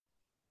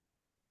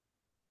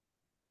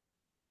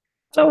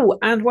So,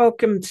 and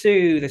welcome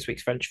to this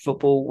week's French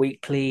Football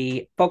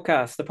Weekly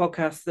podcast, the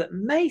podcast that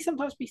may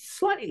sometimes be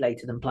slightly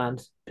later than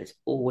planned, but it's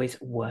always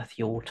worth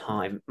your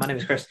time. My name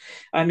is Chris.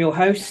 I'm your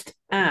host,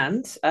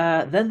 and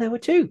then there were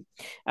two,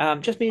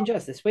 just me and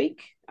Jess this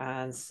week,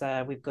 as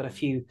we've got a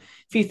few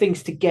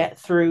things to get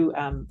through.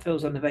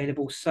 Phil's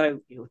unavailable,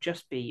 so it'll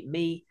just be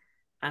me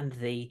and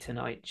thee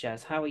tonight.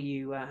 Jess, how are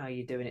you? How are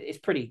you doing? It's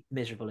pretty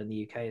miserable in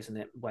the UK, isn't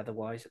it,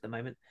 weather-wise at the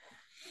moment?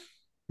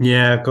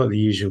 Yeah, I've got the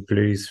usual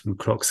blues from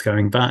clocks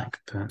going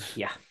back, but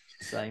Yeah,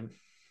 same.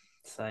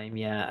 Same,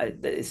 yeah.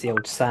 It's the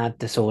old sad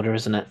disorder,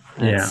 isn't it?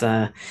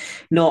 yeah,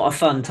 It's not a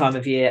fun time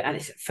of year, and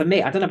it's for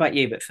me. I don't know about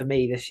you, but for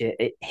me this year,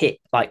 it hit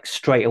like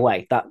straight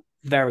away. That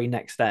very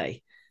next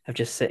day of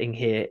just sitting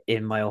here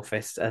in my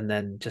office and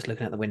then just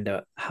looking out the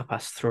window at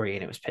 3:30,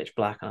 and it was pitch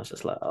black, and I was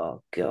just like,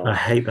 "Oh I God."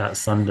 hate that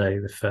Sunday,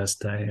 the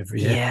first day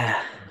every year.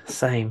 Yeah,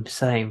 same.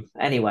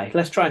 Anyway,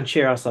 let's try and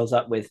cheer ourselves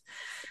up with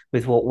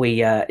what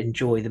we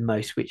enjoy the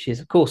most, which is,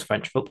 of course,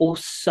 French football.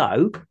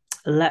 So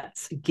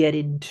let's get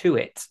into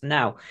it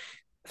now.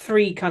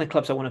 Three kind of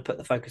clubs I want to put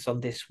the focus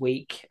on this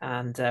week,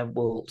 and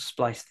we'll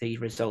splice the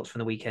results from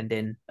the weekend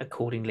in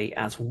accordingly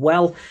as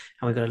well.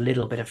 And we've got a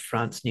little bit of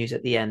France news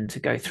at the end to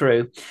go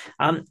through.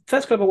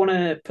 First club I want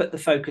to put the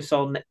focus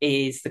on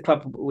is the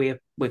club we're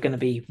going to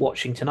be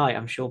watching tonight.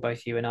 I'm sure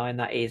both you and I,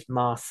 and that is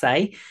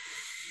Marseille.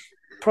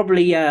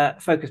 Probably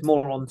focus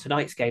more on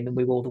tonight's game than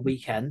we will the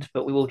weekend,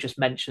 but we will just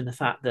mention the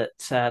fact that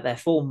their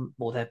form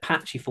or their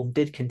patchy form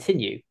did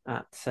continue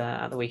at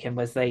the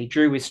weekend, as they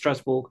drew with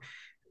Strasbourg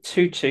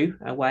 2-2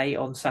 away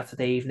on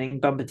Saturday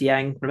evening. Bamba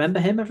Dieng, remember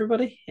him,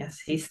 everybody? Yes,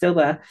 he's still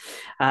there.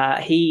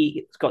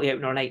 He got the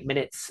opener on 8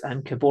 minutes,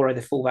 and Kabore,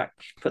 the fullback,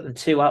 put them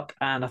two up.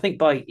 And I think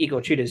by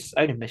Igor Tudor's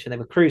own admission, they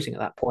were cruising at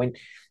that point,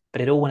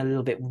 but it all went a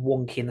little bit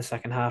wonky in the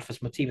second half as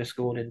Motiva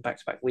scored in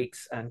back-to-back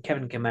weeks, and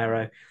Kevin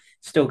Gamero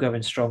still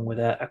going strong with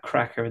a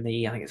cracker in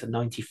the, I think it's a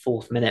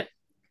 94th minute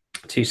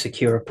to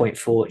secure a point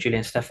for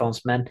Julien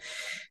Stéphan's men.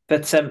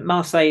 But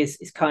Marseille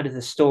is kind of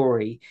the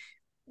story.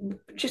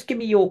 Just give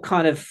me your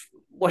kind of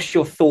what's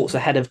your thoughts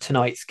ahead of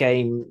tonight's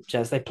game,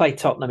 Jazz? They play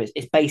Tottenham.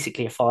 It's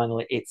basically a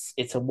final.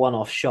 It's a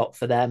one-off shot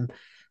for them.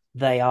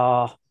 They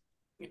are,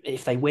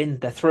 if they win,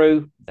 they're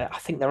through. I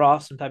think there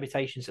are some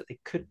permutations that they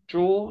could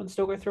draw and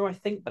still go through. I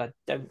think, but I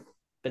don't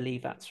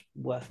believe that's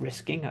worth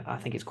risking. I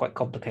think it's quite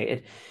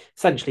complicated.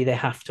 Essentially, they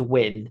have to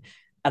win,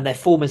 and their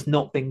form has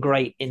not been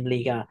great in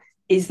Liga.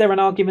 Is there an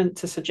argument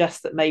to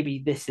suggest that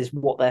maybe this is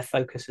what their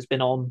focus has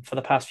been on for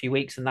the past few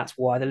weeks, and that's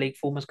why the league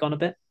form has gone a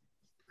bit?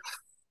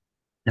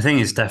 I think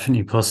it's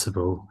definitely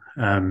possible.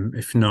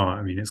 If not,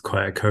 I mean, it's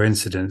quite a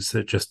coincidence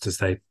that just as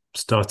they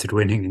started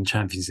winning in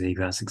Champions League,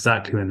 that's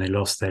exactly when they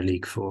lost their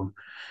league form.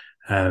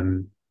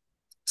 Um,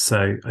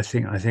 so I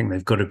think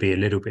they've got to be a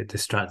little bit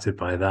distracted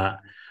by that.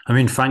 I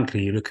mean,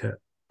 frankly, you look at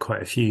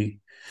quite a few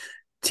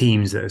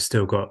teams that have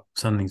still got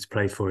something to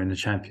play for in the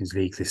Champions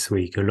League this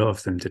week. A lot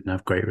of them didn't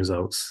have great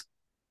results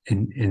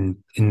in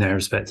their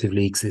respective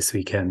leagues this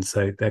weekend,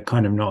 so they're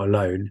kind of not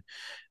alone.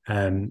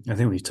 I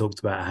think we've talked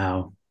about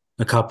how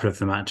a couple of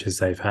the matches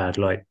they've had,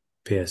 like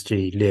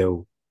PSG,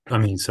 Lille, I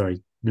mean,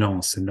 sorry,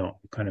 Lens, are not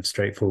kind of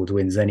straightforward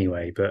wins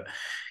anyway. But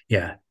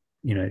yeah,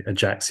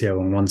 Ajaccio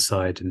on one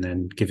side and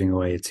then giving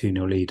away a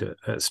 2-0 lead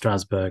at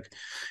Strasbourg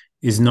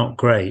is not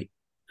great.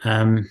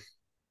 Um,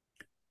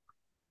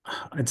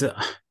 I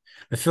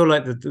feel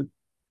like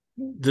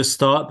the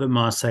start that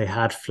Marseille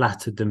had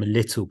flattered them a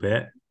little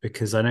bit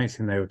because I don't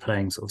think they were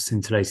playing sort of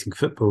scintillating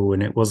football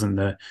and it wasn't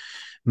the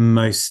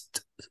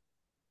most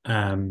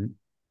um,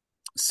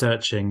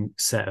 searching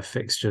set of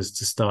fixtures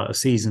to start a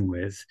season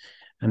with.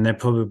 And they're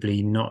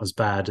probably not as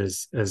bad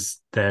as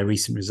their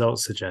recent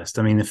results suggest.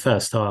 I mean, the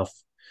first half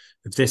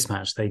of this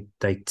match,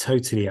 they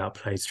totally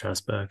outplayed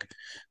Strasbourg.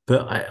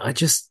 But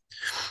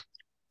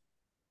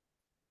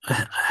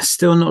I'm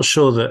still not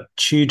sure that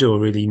Tudor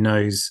really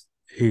knows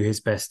who his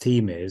best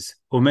team is,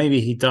 or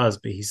maybe he does,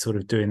 but he's sort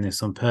of doing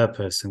this on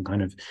purpose and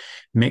kind of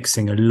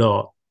mixing a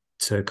lot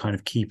to kind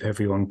of keep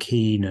everyone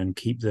keen and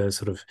keep the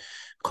sort of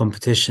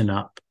competition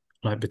up,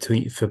 like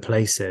between for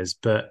places.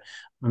 But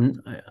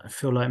I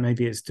feel like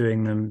maybe it's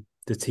doing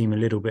the team a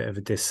little bit of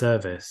a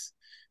disservice.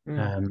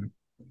 Mm. Um,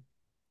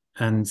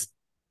 and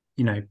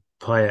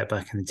Payet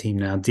back in the team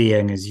now,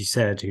 Dieng, as you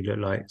said, who looked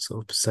like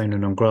sort of persona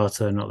non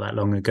grata not that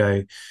long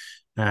ago.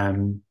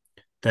 Um,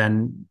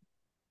 then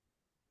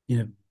you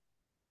know,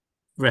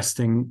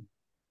 resting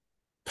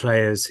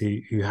players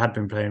who had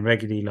been playing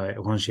regularly, like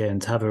Rongier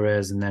and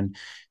Tavares, and then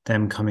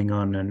them coming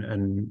on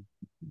and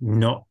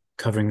not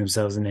covering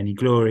themselves in any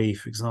glory,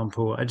 for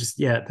example.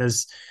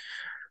 There's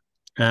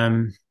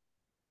um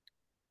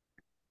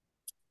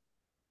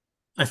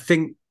I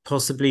think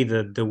possibly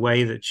the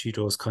way that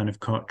Tudor's kind of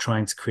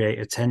trying to create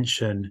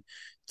attention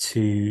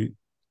to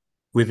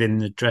within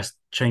the dress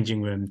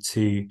changing room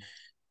to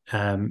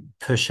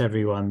push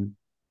everyone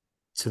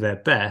to their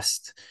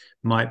best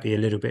might be a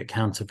little bit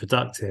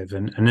counterproductive.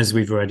 And as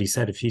we've already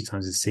said a few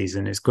times this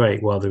season, it's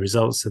great while the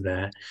results are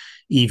there,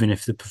 even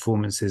if the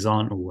performances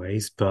aren't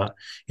always, but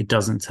it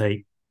doesn't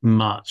take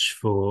much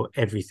for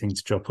everything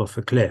to drop off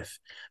a cliff.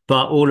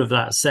 But all of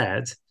that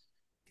said,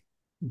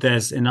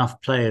 there's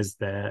enough players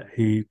there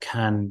who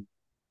can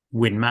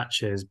win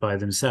matches by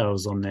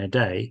themselves on their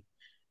day.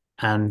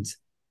 And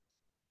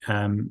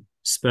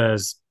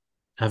Spurs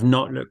have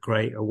not looked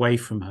great away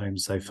from home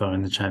so far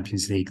in the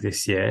Champions League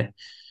this year.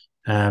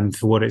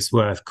 For what it's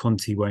worth,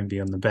 Conte won't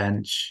be on the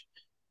bench.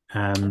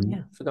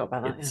 Yeah, forgot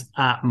about that. It's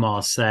at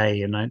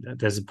Marseille, and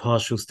there's a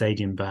partial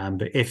stadium ban.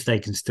 But if they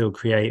can still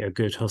create a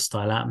good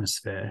hostile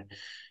atmosphere,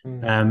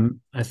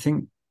 I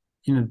think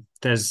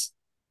there's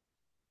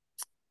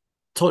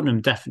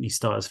Tottenham definitely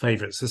start as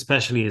favourites,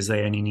 especially as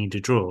they only need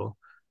a draw.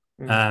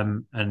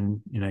 And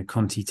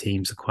Conte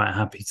teams are quite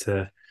happy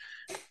to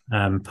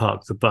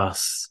park the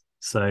bus.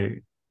 So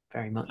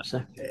very much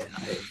so.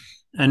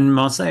 And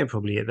Marseille are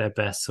probably at their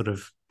best, sort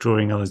of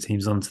drawing other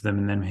teams onto them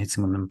and then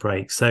hitting on them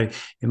breaks. So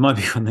it might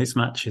be one of those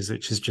matches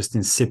which is just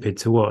insipid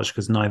to watch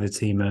because neither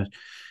team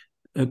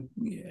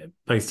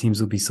both teams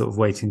will be sort of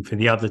waiting for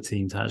the other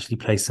team to actually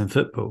play some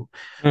football.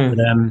 But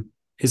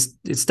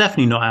it's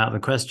definitely not out of the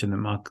question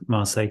that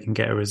Marseille can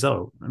get a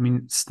result. I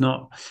mean, it's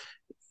not.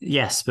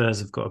 Yes, Spurs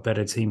have got a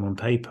better team on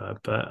paper,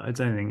 but I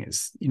don't think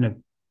it's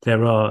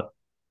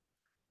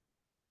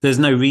there's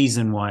no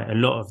reason why a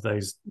lot of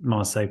those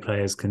Marseille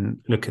players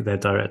can look at their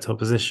direct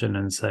opposition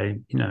and say,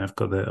 I've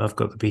got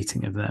the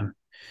beating of them.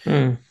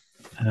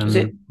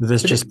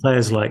 There's just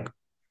players like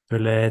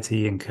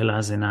Belletti and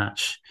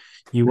Kolasinac.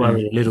 You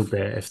worry a little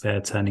bit if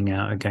they're turning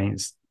out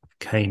against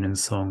Kane and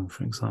Song,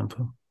 for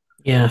example.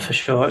 Yeah, for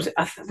sure.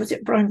 Was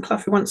it Brian Clough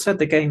who once said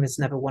the game is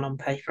never won on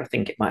paper? I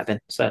think it might have been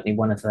certainly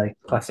one of the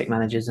classic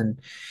managers, and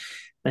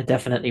they're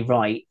definitely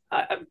right.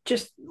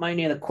 Just my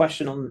only other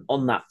question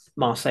on that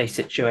Marseille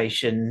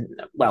situation.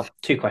 Well,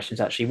 two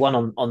questions actually.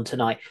 One on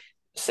tonight.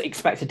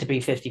 Expected to be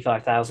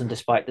 55,000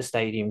 despite the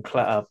stadium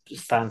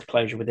stand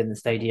closure within the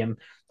stadium.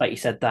 Like you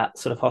said, that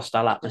sort of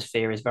hostile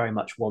atmosphere is very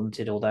much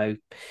wanted, although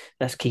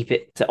let's keep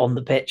it on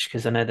the pitch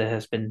because I know there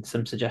has been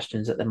some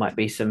suggestions that there might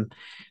be some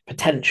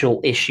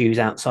potential issues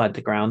outside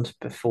the ground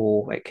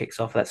before it kicks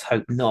off. Let's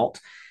hope not.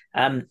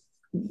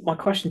 My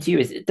question to you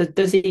is,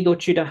 does Igor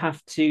Tudor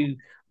have to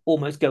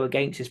almost go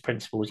against his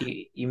principles?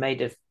 You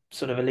made a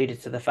sort of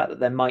alluded to the fact that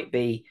there might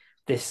be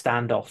this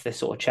standoff, this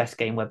sort of chess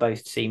game where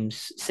both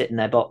teams sit in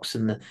their box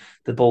and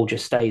the ball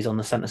just stays on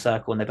the centre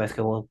circle and they both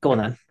go, well, go on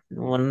then.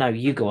 Well, no,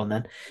 you go on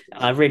then.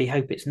 And I really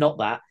hope it's not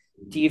that.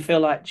 Do you feel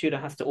like Tudor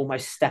has to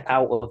almost step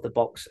out of the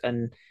box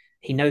and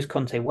he knows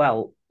Conte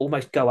well,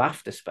 almost go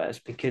after Spurs?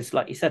 Because,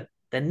 like you said,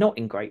 they're not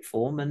in great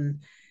form and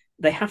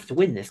they have to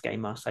win this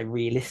game, Marseille,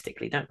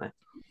 realistically, don't they?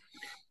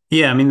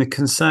 Yeah, I mean, the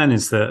concern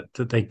is that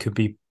they could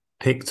be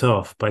picked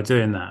off by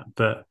doing that.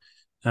 But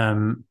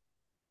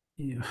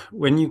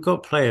when you've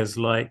got players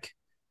like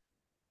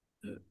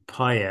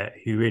Payet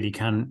who really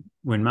can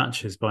win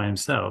matches by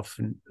himself,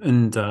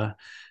 and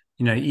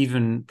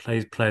even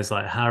players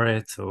like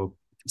Harit or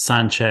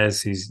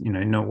Sanchez, who's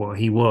not what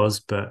he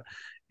was, but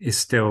is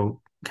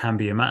still can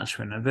be a match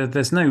winner.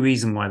 There's no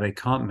reason why they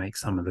can't make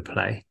some of the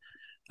play.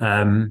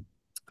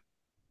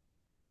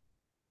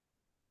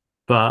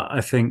 But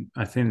I think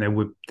there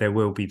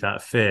will be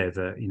that fear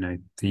that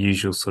the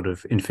usual sort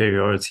of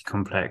inferiority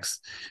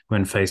complex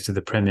when faced with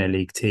the Premier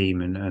League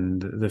team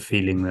and the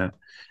feeling that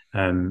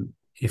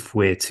if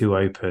we're too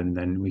open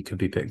then we could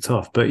be picked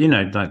off. But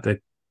like they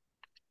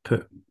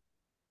put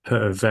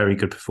a very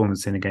good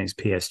performance in against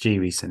PSG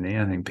recently.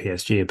 I think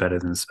PSG are better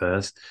than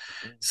Spurs,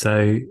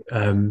 so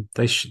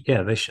they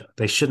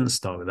shouldn't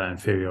start with that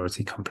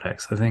inferiority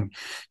complex. I think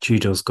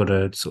Tudor's got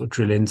to sort of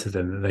drill into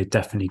them that they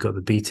definitely got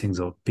the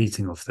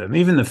beating off them.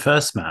 Even the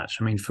first match,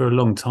 I mean, for a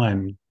long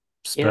time,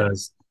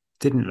 Spurs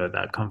didn't look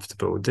that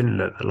comfortable, didn't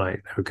look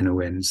like they were going to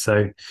win.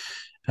 So,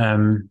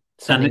 and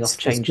it's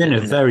been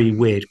a very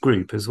weird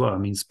group as well. I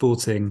mean,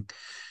 Sporting.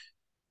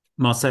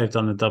 Marseille have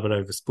done a double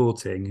over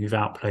Sporting, who've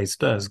outplayed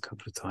Spurs a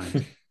couple of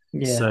times.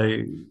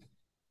 So,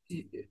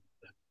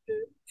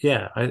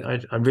 yeah,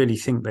 I really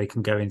think they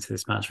can go into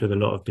this match with a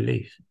lot of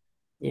belief.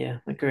 Yeah,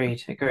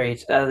 agreed.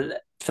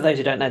 For those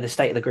who don't know, the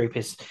state of the group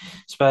is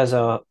Spurs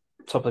are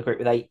top of the group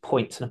with 8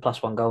 points and a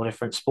 +1 goal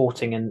difference.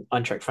 Sporting and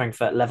Eintracht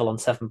Frankfurt level on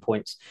 7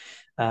 points,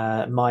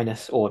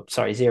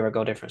 0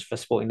 goal difference for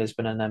Sporting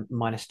Lisbon and then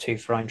 -2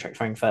 for Eintracht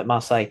Frankfurt.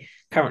 Marseille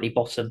currently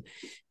bottom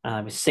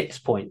with 6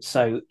 points.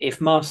 So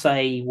if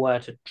Marseille were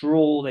to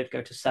draw, they'd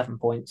go to 7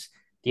 points.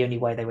 The only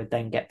way they would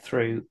then get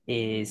through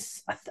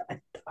is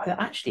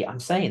I'm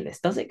saying this.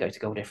 Does it go to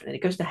goal difference?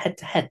 It goes to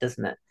head,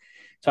 doesn't it?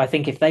 So I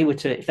think if they were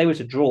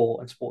to draw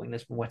and Sporting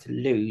Lisbon were to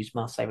lose,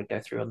 Marseille would go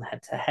through on the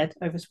head-to-head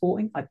over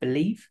Sporting, I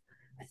believe.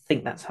 I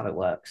think that's how it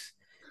works.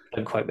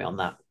 Don't quote me on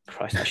that.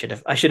 Christ, I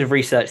should have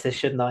researched this,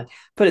 shouldn't I?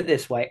 Put it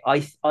this way, I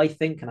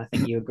think, and I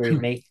think you agree with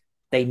me,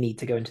 they need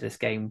to go into this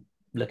game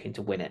looking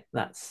to win it.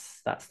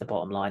 That's the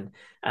bottom line.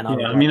 And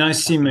I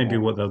assume maybe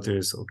what they'll do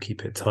is sort of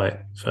keep it tight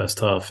first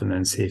half and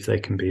then see if they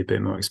can be a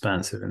bit more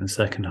expansive in the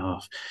second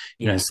half.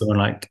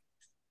 Someone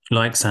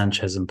like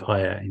Sanchez and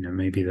Payet,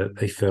 maybe that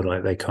they feel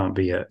like they can't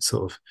be at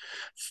sort of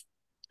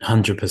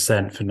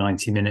 100% for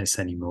 90 minutes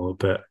anymore,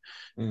 but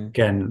Mm.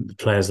 again,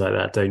 players like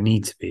that don't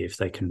need to be if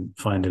they can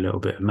find a little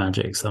bit of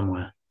magic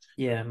somewhere.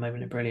 Yeah,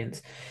 moment of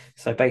brilliance.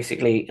 So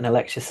basically, an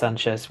Alexis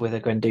Sanchez with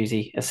a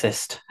Guendouzi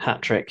assist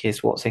hat trick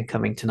is what's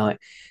incoming tonight.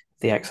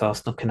 The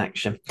ex-Arsenal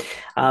connection.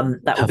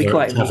 That would be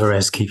quite amusing.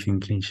 Tavares keeping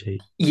clean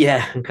sheet.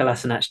 Yeah, and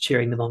Kolasinac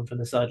cheering them on from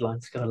the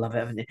sidelines. Gotta love it,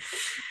 haven't you?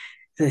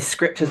 The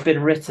script has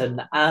been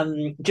written.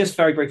 Just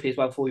very briefly as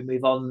well before we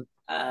move on.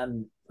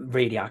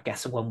 Really, I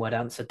guess a one-word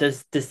answer.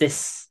 Does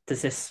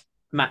this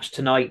match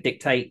tonight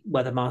dictate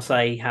whether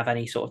Marseille have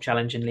any sort of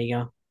challenge in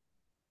Liga?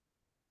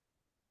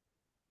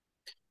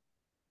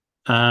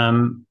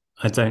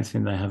 I don't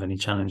think they have any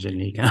challenge in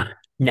Liga.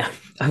 No,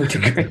 I would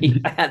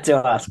agree. I had to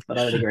ask, but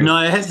I would agree. No,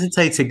 I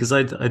hesitated because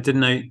I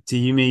didn't know. Do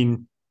you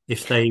mean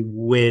if they I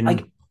win, I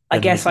then they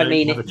guess I don't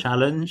mean have a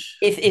challenge?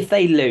 if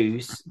they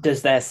lose,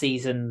 does their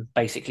season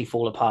basically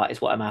fall apart?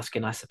 Is what I'm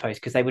asking, I suppose,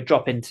 because they would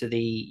drop into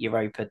the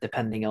Europa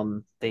depending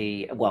on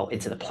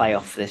into the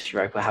playoff for this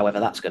Europa,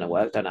 however that's going to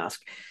work. Don't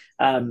ask.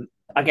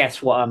 I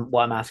guess what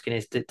I'm asking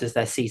is, does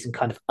their season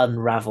kind of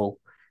unravel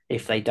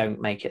if they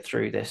don't make it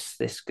through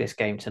this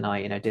game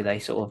tonight? You know, do they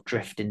sort of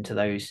drift into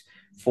those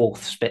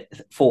fourth,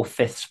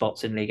 fifth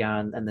spots in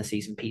Liga and the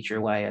season peter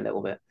away a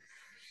little bit?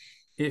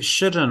 It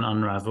shouldn't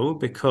unravel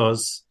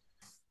because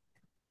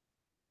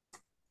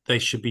they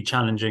should be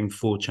challenging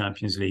for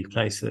Champions League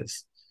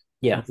places.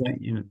 I Yeah.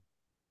 think,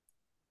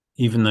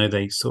 even though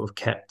they sort of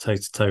kept toe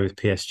to toe with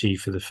PSG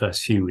for the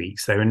first few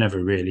weeks, they were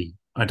never really,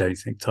 I don't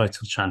think,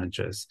 title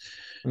challengers.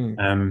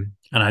 Mm.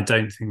 And I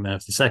don't think they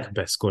have the second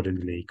best squad in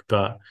the league,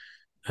 but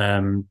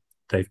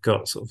they've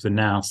got sort of the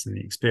nous and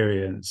the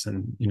experience,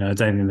 and I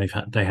don't think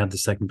they had the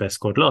second best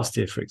squad last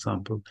year, for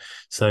example.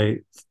 So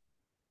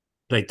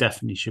they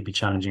definitely should be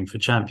challenging for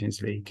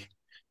Champions League.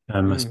 I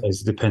Mm.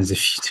 suppose it depends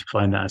if you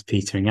define that as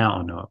petering out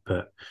or not,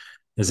 but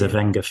as a Yeah.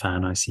 Wenger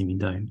fan, I assume you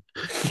don't.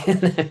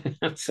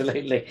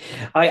 Absolutely.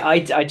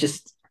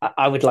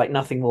 I would like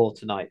nothing more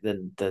tonight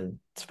than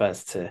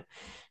Spurs to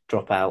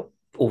drop out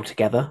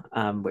altogether,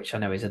 which I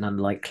know is an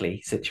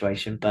unlikely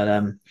situation.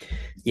 But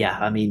yeah,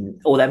 I mean,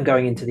 or them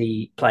going into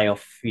the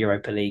playoff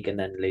Europa League and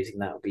then losing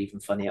that would be even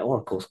funnier. Or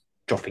of course,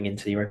 dropping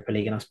into the Europa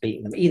League and us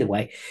beating them. Either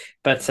way,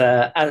 but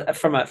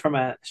from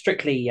a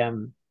strictly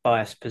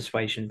biased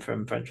persuasion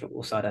from French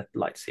football side, I'd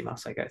like to see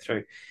Marseille go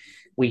through.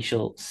 We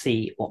shall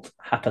see what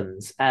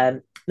happens.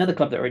 Another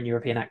club that are in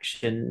European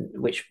action,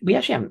 which we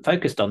actually haven't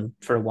focused on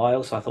for a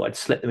while, so I thought I'd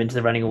slip them into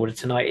the running order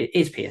tonight. It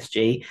is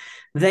PSG.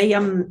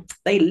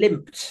 They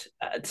limped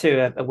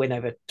to a win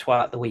over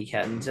Troyes at the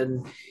weekend,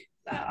 and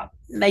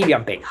maybe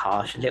I'm being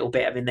harsh a little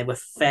bit. I mean, they were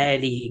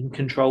fairly in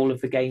control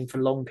of the game for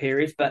long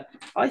periods, but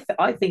I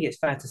think it's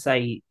fair to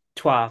say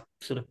Troyes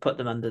sort of put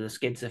them under the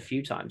skids a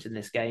few times in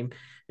this game.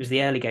 It was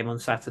the early game on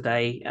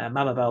Saturday.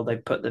 Mama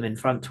Balde put them in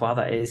front, Troyes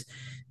that is.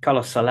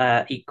 Carlos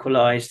Soler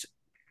equalised.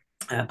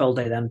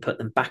 Balde then put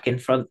them back in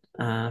front,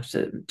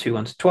 so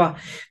 2-1 to Troyes,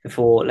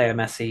 before Leo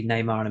Messi,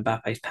 Neymar, and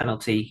Mbappe's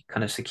penalty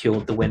kind of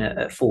secured the win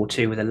at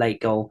 4-2 with a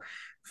late goal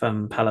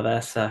from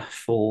Palaversa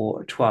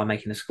for Troyes,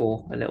 making the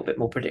score a little bit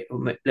more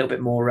predictable, a little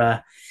bit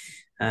more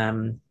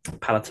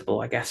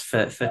palatable, I guess,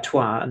 for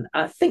Troyes. And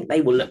I think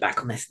they will look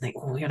back on this and think,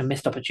 oh, we had a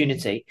missed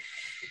opportunity.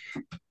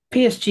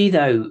 PSG,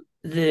 though,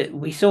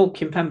 we saw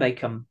Kimpembe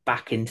come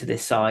back into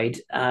this side.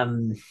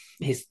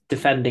 His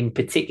defending,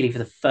 particularly for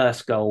the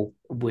first goal,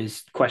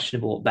 was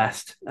questionable at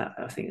best.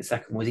 I think the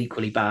second was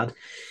equally bad.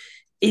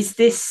 Is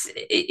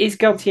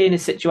Galtier in a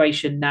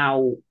situation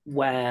now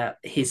where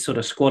his sort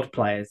of squad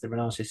players, the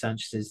Renato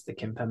Sanchez's, the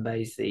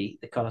Kimpembes, the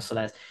Carlos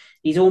Soler's,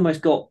 he's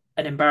almost got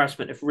an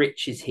embarrassment of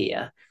riches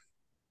here?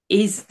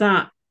 Is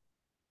that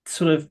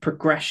sort of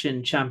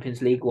progression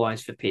Champions League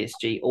wise for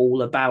PSG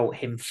all about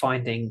him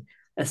finding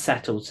a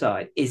settled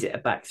side? Is it a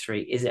back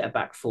three? Is it a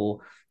back four?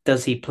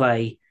 Does he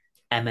play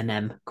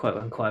Eminem, quote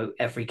unquote,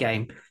 every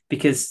game?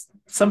 Because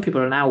some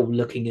people are now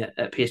looking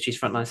at PSG's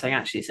front line saying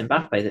actually it's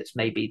Mbappe that's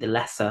maybe the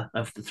lesser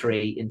of the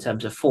three in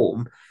terms of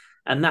form.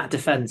 And that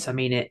defense, I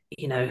mean,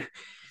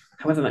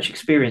 however much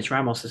experience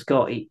Ramos has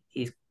got,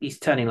 he's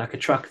turning like a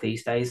truck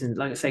these days. And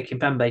like I say,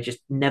 Kimpembe just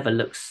never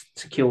looks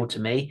secure to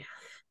me.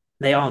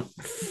 They aren't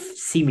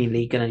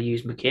seemingly going to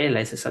use Mukiele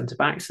as a centre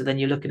back. So then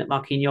you're looking at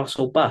Marquinhos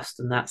or bust,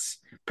 and that's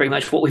pretty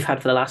much what we've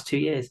had for the last 2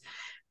 years.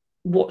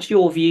 What's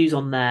your views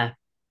on their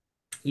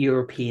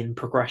European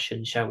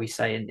progression, shall we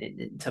say,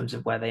 in terms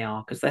of where they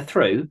are? Because they're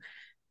through,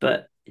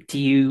 but do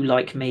you,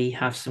 like me,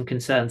 have some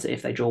concerns that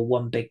if they draw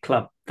one big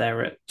club,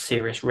 they're at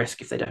serious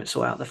risk if they don't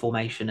sort out the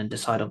formation and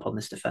decide upon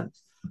this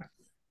defence?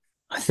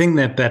 I think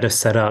they're better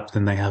set up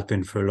than they have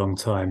been for a long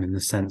time in the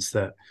sense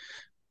that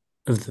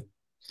of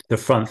the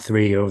front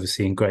three are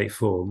obviously in great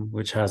form,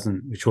 which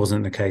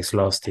wasn't the case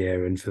last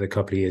year, and for the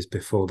couple of years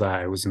before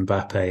that, it was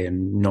Mbappe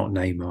and not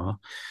Neymar.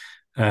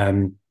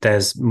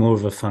 There's more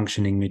of a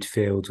functioning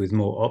midfield with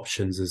more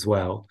options as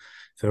well.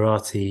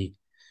 Verratti,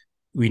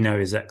 we know,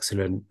 is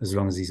excellent as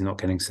long as he's not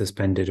getting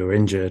suspended or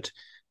injured.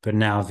 But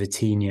now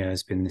Vitinha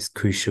has been this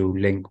crucial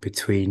link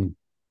between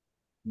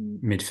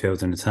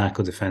midfield and attack,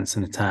 or defence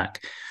and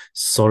attack.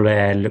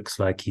 Soler looks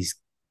like he's,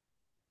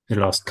 the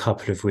last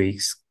couple of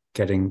weeks,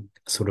 getting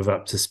sort of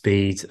up to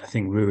speed. I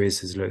think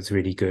Ruiz has looked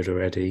really good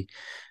already.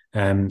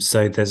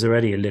 So there's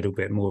already a little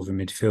bit more of a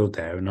midfield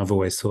there, and I've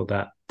always thought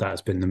that that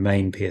has been the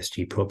main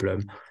PSG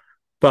problem.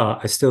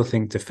 But I still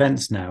think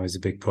defence now is a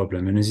big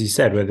problem. And as you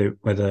said,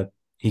 whether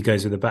he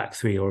goes with a back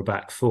three or a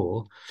back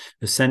four,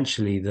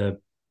 essentially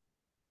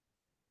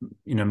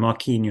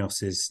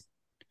Marquinhos is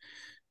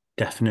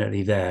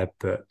definitely there,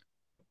 but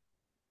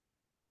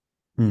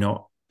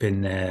not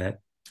been there,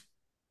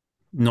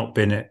 not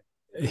been at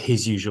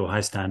his usual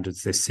high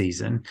standards this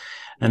season.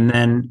 And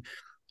then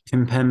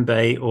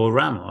Kimpembe or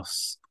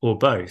Ramos or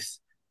both.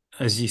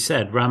 As you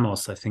said,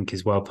 Ramos, I think,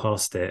 is well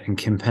past it. And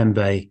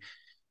Kimpembe,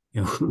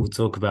 we'll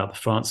talk about the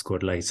France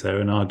squad later.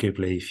 And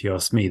arguably, if you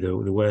ask me, the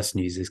worst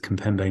news is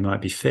Kimpembe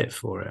might be fit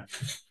for it.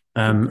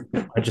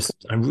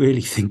 I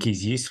really think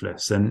he's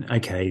useless. And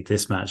okay,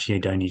 this match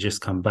he'd only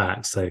just come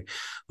back, so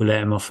we'll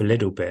let him off a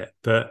little bit.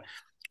 But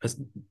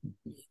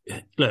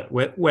look,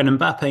 when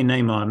Mbappe,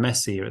 Neymar, and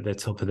Messi are at the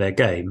top of their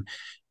game,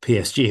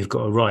 PSG have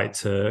got a right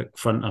to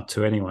front up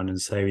to anyone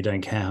and say we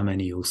don't care how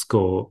many you'll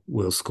score,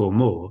 we'll score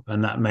more,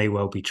 and that may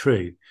well be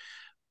true.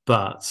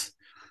 But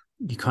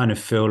you kind of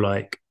feel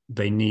like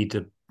they need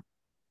a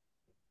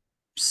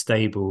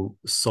stable,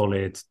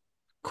 solid,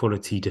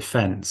 quality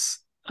defense.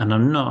 And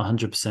I'm not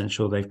 100%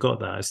 sure they've got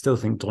that. I still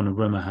think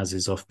Donnarumma has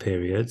his off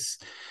periods.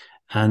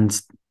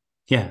 And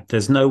yeah,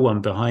 there's no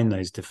one behind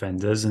those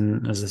defenders.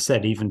 And as I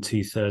said, even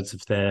 2/3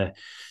 of their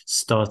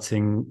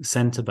starting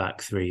centre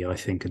back three, I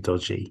think, are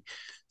dodgy.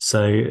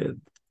 So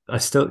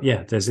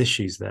there's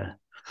issues there.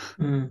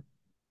 Mm.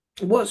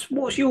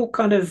 What's your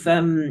kind of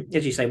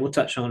as you say, we'll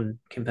touch on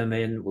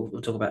Kimpembe and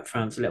we'll talk about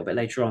France a little bit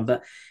later on,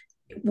 but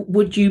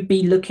would you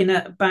be looking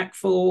at back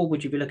four?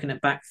 Would you be looking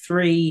at back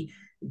three?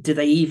 Do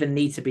they even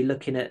need to be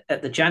looking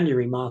at the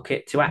January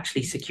market to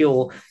actually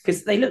secure?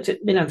 Because they looked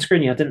at Milan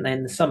Skriniar, didn't they,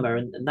 in the summer,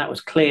 and that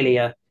was clearly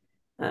an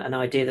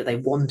idea that they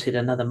wanted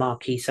another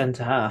marquee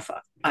centre half.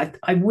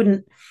 I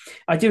wouldn't.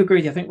 I do agree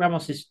with you. I think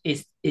Ramos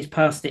is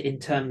past it in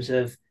terms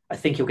of. I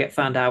think he'll get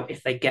found out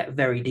if they get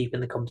very deep in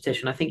the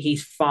competition. I think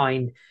he's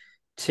fine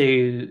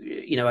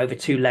to, over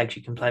two legs,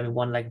 you can play him in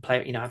one leg and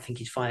play, I think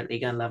he's fine at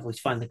Ligue 1 level. He's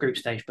fine in the group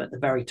stage, but at the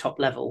very top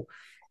level,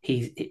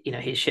 he's,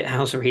 his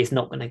shithousery is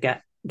not going to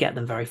get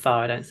them very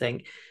far, I don't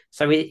think.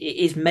 So it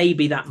is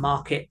maybe that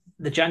market,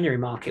 the January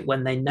market,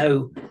 when they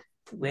know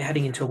we're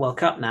heading into a World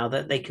Cup now,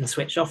 that they can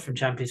switch off from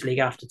Champions League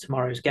after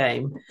tomorrow's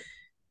game.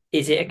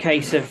 Is it a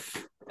case of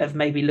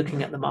maybe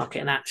looking at the market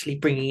and actually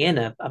bringing in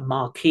a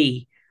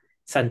marquee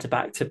centre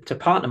back to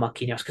partner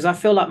Marquinhos? Because I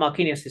feel like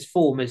Marquinhos'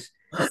 form has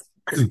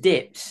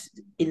dipped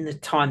in the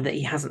time that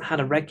he hasn't had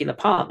a regular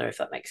partner, if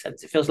that makes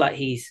sense. It feels like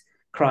he's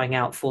crying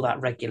out for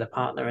that regular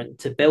partner and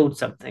to build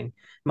something,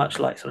 much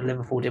like sort of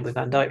Liverpool did with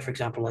Van Dijk, for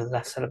example. The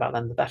less said about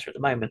them, the better at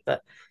the moment.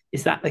 But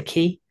is that the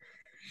key?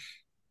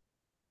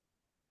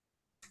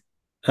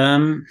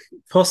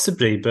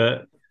 Possibly,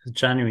 but the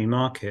January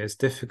market is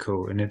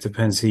difficult, and it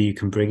depends who you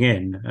can bring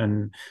in.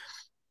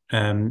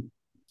 And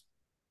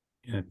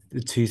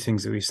the two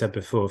things that we've said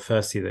before.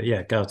 Firstly,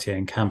 that Galtier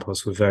and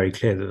Campos were very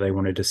clear that they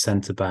wanted a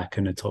centre back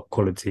and a top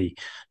quality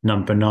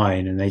number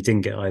 9, and they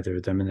didn't get either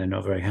of them, and they're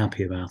not very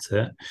happy about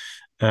it.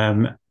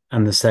 And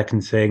the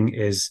second thing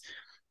is,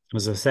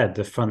 as I said,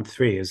 the front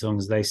three, as long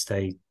as they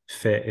stay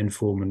fit, in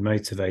form, and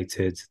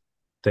motivated,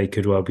 they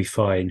could well be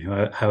fine,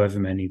 however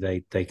many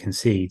they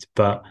concede.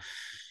 But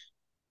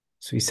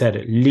as we said,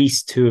 at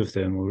least 2 of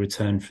them will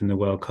return from the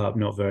World Cup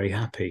not very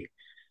happy.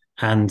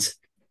 And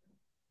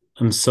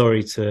I'm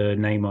sorry to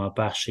Neymar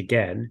bash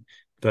again,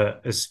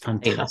 but as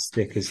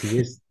fantastic as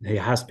he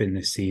has been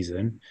this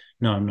season.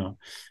 No, I'm not.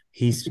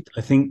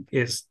 I think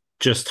it's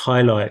just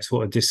highlights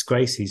what a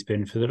disgrace he's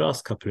been for the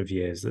last couple of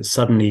years. That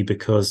suddenly,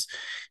 because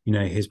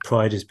his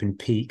pride has been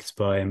piqued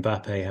by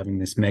Mbappe having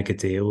this mega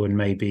deal, and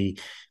maybe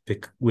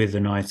with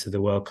an eye to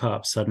the World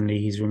Cup, suddenly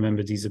he's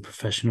remembered he's a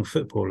professional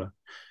footballer.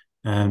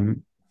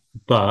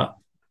 But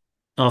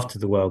after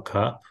the World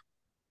Cup,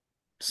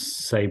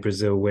 say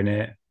Brazil win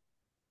it,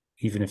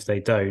 even if they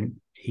don't,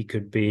 he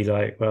could be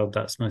like, well,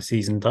 that's my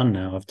season done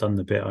now. I've done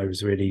the bit I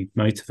was really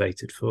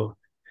motivated for.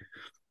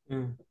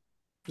 Mm.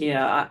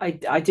 Yeah,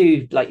 I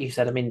do, like you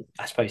said. I mean,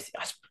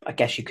 I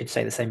guess you could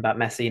say the same about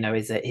Messi.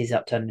 Is that his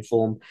upturn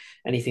form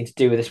anything to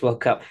do with this World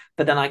Cup?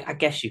 But then I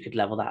guess you could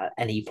level that at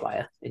any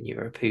player in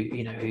Europe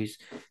who's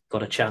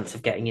got a chance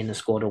of getting in the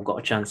squad or got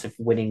a chance of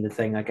winning the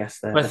thing. I guess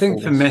I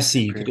think for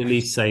Messi, you could at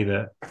least say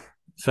that,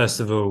 first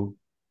of all,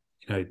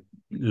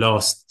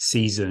 last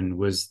season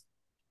was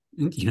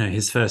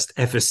his first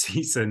ever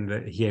season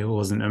that he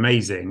wasn't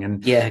amazing,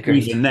 and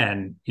even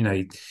then,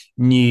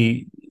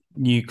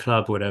 new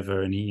club,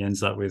 whatever, and he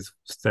ends up with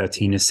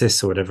 13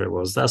 assists or whatever it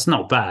was. That's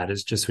not bad.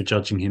 It's just we're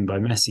judging him by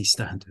Messi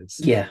standards.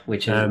 Yeah,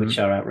 which are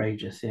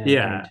outrageous.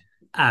 Yeah.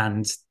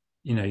 And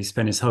he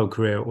spent his whole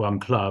career at one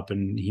club,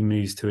 and he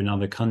moves to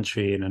another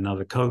country and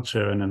another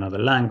culture and another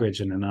language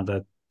and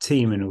another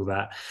team and all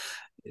that.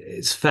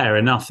 It's fair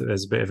enough that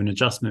there's a bit of an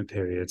adjustment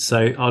period.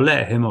 So I'll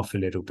let him off a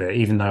little bit,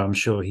 even though I'm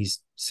sure he's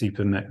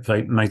super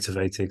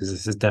motivated, because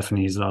this is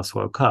definitely his last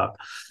World Cup.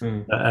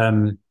 Mm.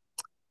 But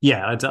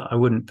Yeah, I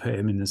wouldn't put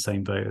him in the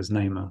same boat as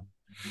Neymar.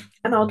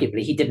 And arguably,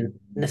 he didn't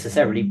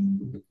necessarily.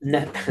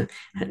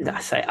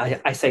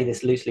 I say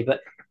this loosely, but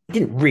he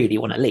didn't really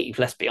want to leave.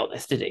 Let's be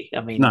honest, did he?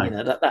 I mean,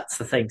 No, that's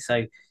the thing.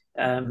 So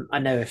I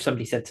know if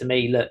somebody said to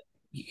me, "Look,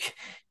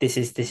 this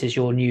is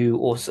your new,"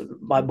 or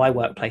my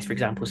workplace, for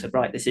example, said,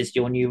 "Right, this is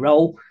your new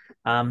role.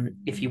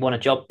 If you want a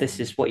job, this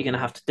is what you're going to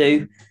have to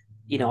do."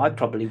 I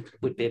probably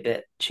would be a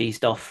bit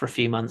cheesed off for a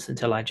few months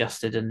until I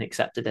adjusted and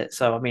accepted it.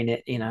 So, I mean,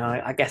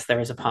 I guess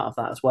there is a part of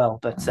that as well.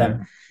 But yeah.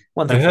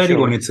 one I thing for heard he sure,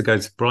 wanted to go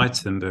to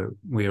Brighton, but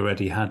we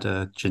already had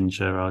a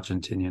ginger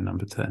Argentinian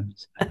number 10.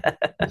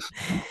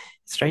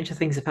 stranger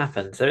things have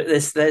happened. There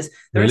is some,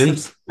 Really?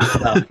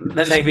 well,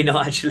 maybe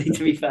not actually.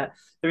 To be fair,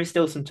 there is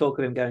still some talk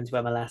of him going to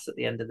MLS at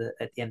the end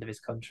of his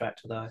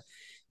contract. Although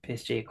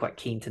PSG are quite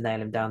keen to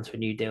nail him down to a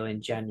new deal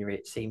in January,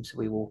 it seems. So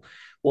we will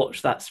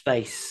watch that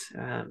space.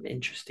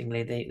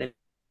 Interestingly, they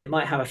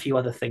might have a few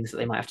other things that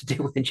they might have to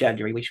deal with in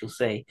January. We shall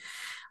see.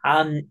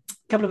 A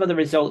couple of other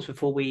results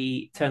before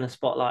we turn the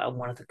spotlight on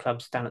one of the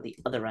clubs down at the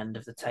other end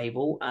of the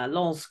table.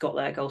 Lens got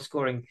their goal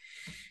scoring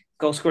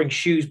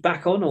shoes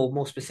back on, or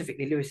more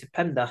specifically, Lewis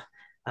Openda.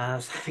 I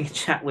was having a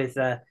chat with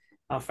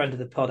our friend of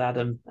the pod,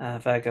 Adam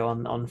Virgo,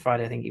 on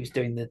Friday. I think he was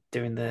doing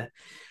the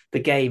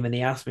game, and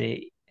he asked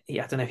me.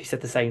 I don't know if he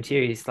said the same to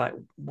you. He's like,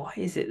 "Why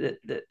is it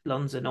that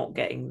Lens are not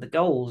getting the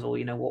goals, or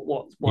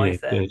why Yeah,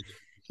 is there?" good.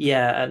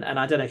 Yeah, and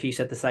I don't know if you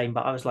said the same,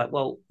 but I was like,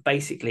 well,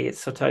 basically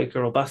it's Sotoka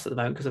or bust at the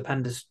moment because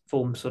Openda's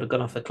form's sort of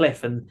gone off the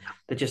cliff and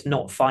they're just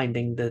not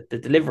finding the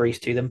deliveries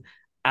to them.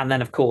 And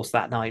then, of course,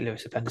 that night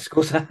Lewis Openda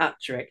scores a hat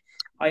trick.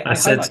 I I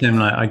said to highlighted, him,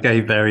 like, I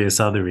gave various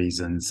other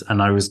reasons,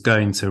 and I was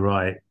going to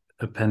write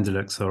a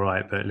looks all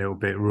right, but a little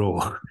bit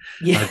raw.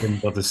 yeah, I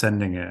didn't bother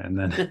sending it. And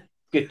then,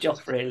 good job,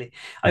 really.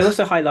 I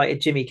also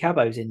highlighted Jimmy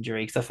Cabo's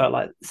injury because I felt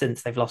like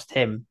since they've lost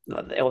him,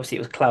 like, obviously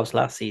it was Klaus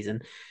last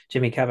season.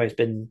 Jimmy Cabo's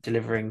been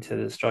delivering to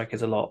the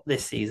strikers a lot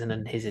this season,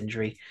 and his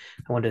injury,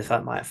 I wonder if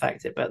that might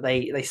affect it. But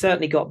they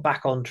certainly got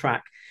back on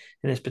track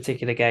in this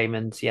particular game,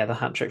 and yeah, the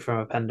hat trick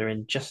from Openda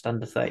in just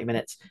under 30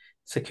 minutes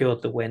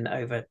secured the win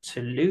over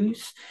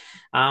Toulouse.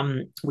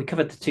 We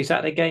covered the two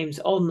Saturday games.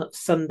 On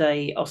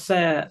Sunday,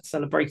 Auxerre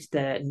celebrated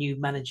their new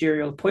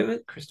managerial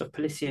appointment. Christophe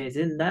Pellissier is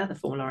in there, the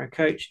former Lorient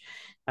coach.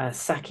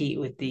 Saki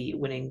with the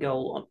winning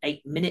goal on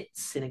 8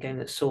 minutes in a game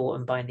that saw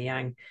Mbaye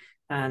Niang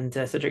and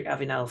Cedric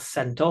Avinal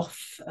sent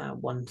off,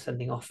 one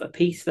sending off a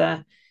piece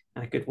there.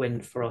 And a good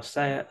win for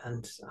Auxerre.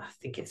 And I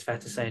think it's fair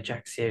to say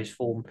Ajaccio's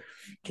form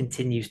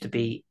continues to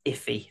be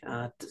iffy.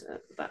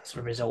 That's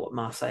a result at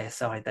Marseille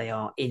aside. They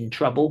are in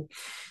trouble.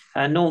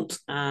 Nantes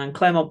and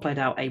Clermont played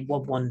out a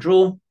 1-1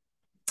 draw.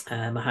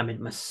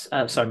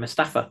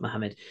 Mustafa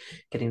Mohamed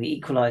getting the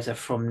equaliser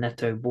from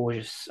Neto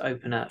Borges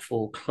opener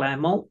for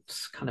Clermont.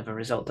 Kind of a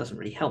result doesn't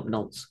really help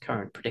Nantes'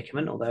 current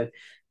predicament, although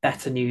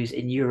better news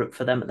in Europe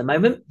for them at the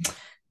moment.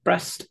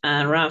 Brest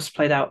and Reims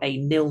played out a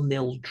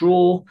 0-0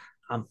 draw.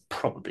 I'm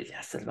probably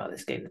less about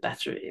this game, the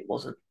better. It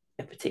wasn't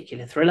a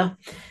particular thriller.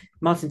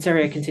 Martin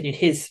Terrier continued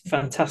his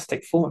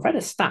fantastic form. I've read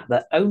a stat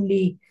that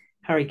only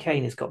Harry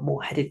Kane has got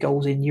more headed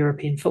goals in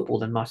European football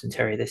than Martin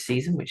Terrier this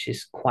season, which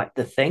is quite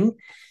the thing.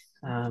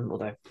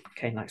 Although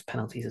Kane likes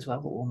penalties as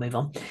well, but we'll move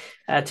on.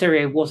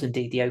 Terrier was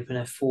indeed the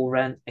opener for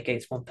Rennes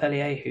against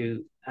Montpellier,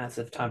 who, as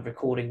of time of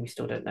recording, we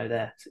still don't know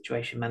their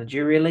situation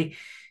managerially.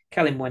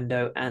 Kalim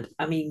Wendo and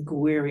Amin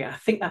Gouiri. I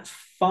think that's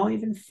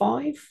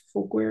 5-5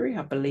 for Gouiri.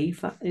 I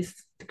believe that is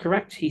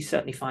correct. He's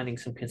certainly finding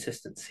some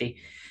consistency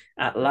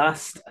at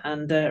last.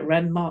 And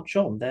Rennes march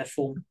on. Their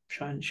form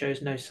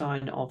shows no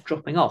sign of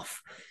dropping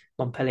off.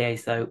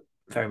 Montpellier's, though,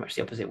 very much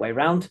the opposite way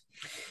round.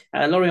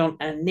 Lorient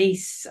and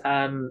Nice.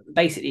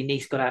 Basically,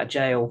 Nice got out of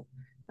jail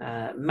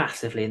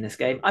massively in this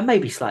game. I may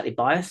be slightly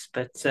biased,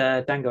 but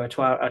Dango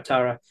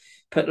Atara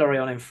put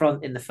Lorient in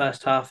front in the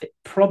first half. It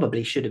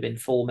probably should have been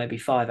 4, maybe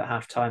 5 at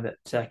half time.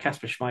 But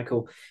Kasper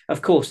Schmeichel,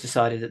 of course,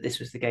 decided that this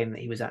was the game that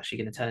he was actually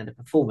going to turn into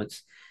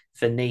performance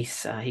for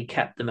Nice. He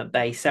kept them at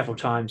bay several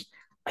times.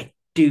 I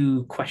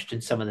do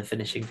question some of the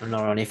finishing from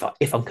Lorient,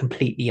 if I'm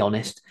completely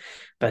honest.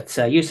 But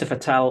Youssef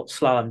Attal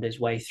slalomed his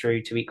way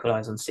through to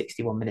equalise on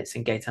 61 minutes,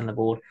 and Gaetan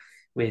Laborde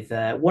with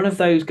one of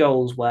those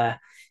goals where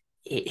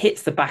it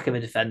hits the back of a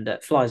defender,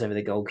 flies over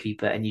the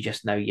goalkeeper, and you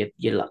just know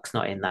your luck's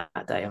not in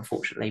that day,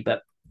 unfortunately.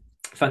 But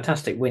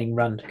fantastic winning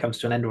run comes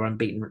to an end, or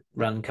unbeaten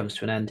run comes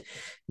to an end.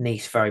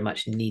 Nice very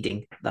much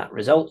needing that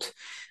result.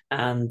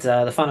 And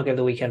the final game of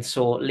the weekend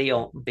saw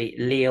Lyon beat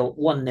Lille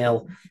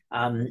 1-0.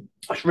 I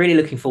was really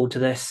looking forward to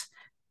this,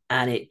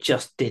 and it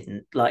just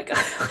didn't.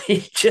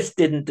 It just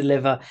didn't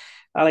deliver.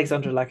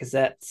 Alexandre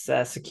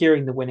Lacazette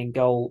securing the winning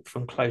goal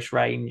from close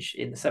range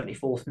in the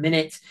 74th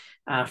minute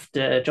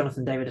after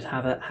Jonathan David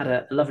had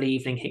a lovely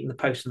evening hitting the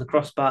post and the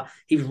crossbar.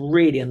 He was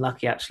really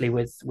unlucky, actually,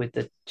 with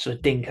the sort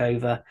of dink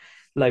over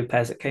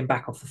Lopez that came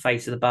back off the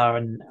face of the bar,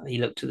 and he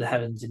looked to the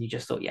heavens and you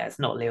just thought, yeah, it's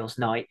not Lille's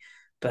night.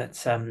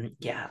 But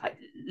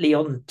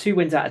Lyon, 2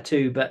 wins out of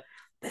 2, but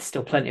there's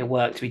still plenty of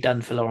work to be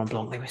done for Laurent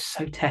Blanc. They were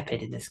so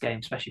tepid in this game,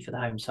 especially for the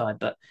home side,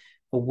 but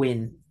a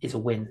win is a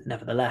win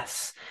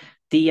nevertheless.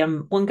 The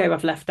one game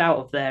I've left out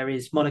of there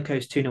is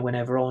Monaco's 2-0 win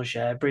over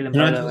Angers. Breel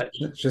Can I Bolo.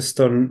 just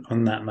on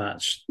that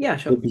match? Yeah,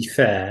 To sure. be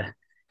fair,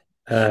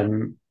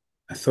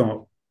 I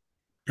thought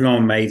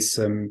Blanc made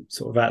some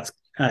sort of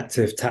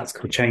active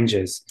tactical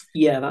changes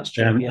Yeah, that's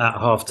true. Yeah, at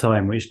half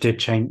time, which did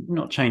change,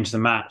 not change the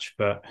match,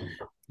 but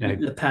you know,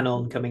 Le Pen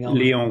on coming on.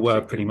 Lyon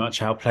were pretty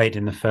much outplayed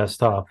in the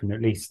first half, and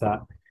at least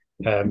that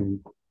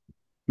um,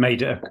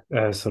 made it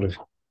a sort of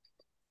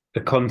a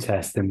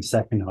contest in the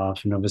second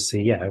half. And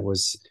obviously, yeah, it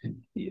was,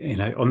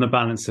 on the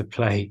balance of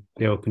play,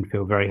 Lyon can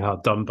feel very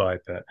hard done by,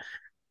 but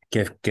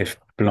give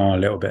Blanc a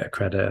little bit of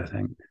credit, I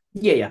think.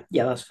 Yeah.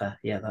 That's fair.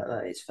 Yeah,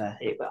 that is fair.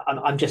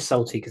 I'm just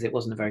salty because it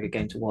wasn't a very good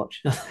game to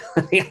watch. I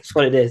think that's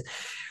what it is.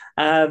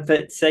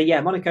 But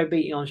Monaco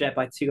beating Angers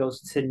by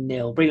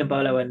 2-0. Breland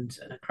Bolo and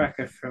a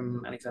cracker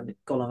from Alexander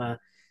Golovin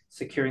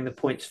securing the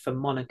points for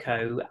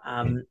Monaco,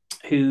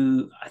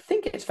 who I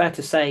think it's fair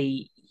to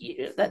say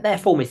that their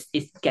form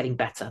is getting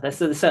better. They're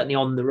certainly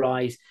on the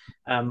rise,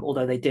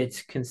 although they did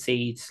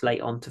concede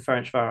late on to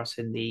Ferencvaros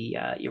in the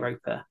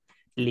Europa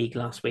League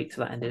last week,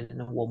 so that ended in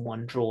a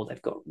 1-1 draw.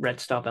 They've got Red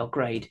Star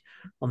Belgrade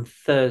on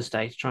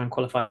Thursday to try and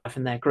qualify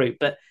from their group.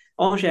 But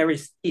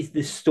Angers is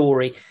the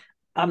story.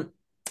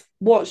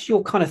 What's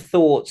your kind of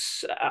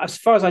thoughts? As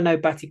far as I know,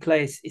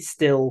 Batticlay is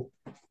still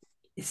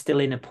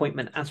in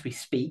appointment as we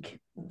speak,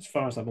 as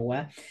far as I'm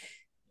aware.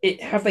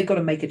 Have they got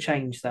to make a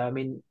change though? I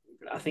mean,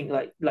 I think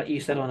like you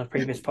said on a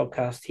previous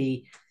podcast,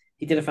 he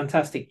did a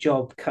fantastic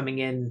job coming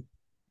in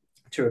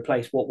to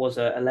replace what was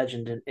a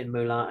legend in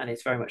Moulin, and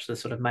it's very much the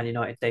sort of Man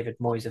United David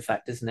Moyes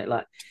effect, isn't it?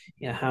 Like,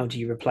 how do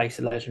you replace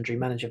a legendary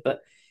manager?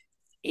 But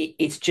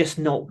it's just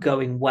not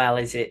going well,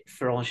 is it,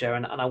 for Angers?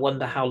 And I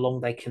wonder how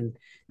long they can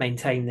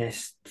maintain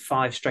this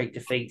 5 straight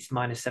defeats,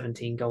 minus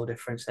 17 goal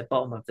difference. They're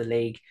bottom of the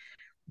league.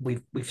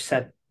 We've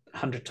said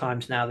 100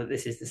 times now that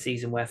this is the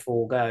season where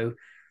four go.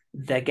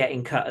 They're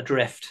getting cut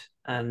adrift,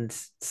 and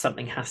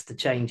something has to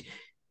change.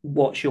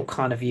 What's your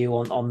kind of view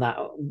on that?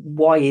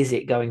 Why is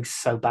it going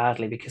so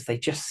badly? Because they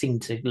just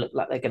seem to look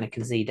like they're going to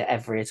concede at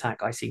every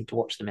attack I seem to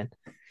watch them in.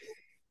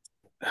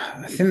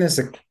 I think there's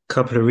a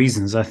couple of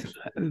reasons. I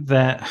think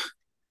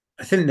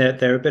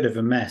they're a bit of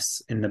a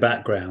mess in the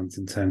background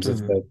in terms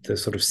of the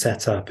sort of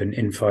setup and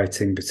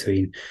infighting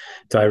between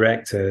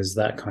directors,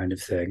 that kind of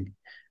thing.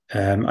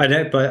 But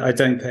I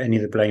don't put any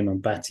of the blame on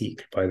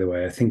Batik, by the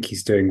way. I think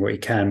he's doing what he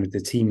can with the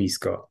team he's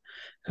got.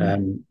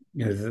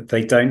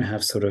 They don't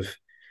have sort of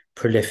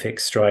prolific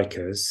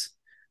strikers.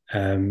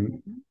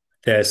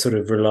 They're sort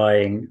of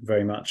relying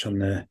very much on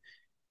the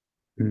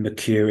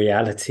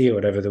mercuriality or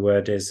whatever the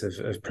word is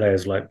of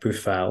players like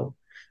Buffal.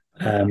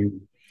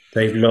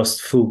 They've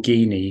lost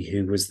Fulgini,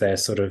 who was their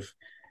sort of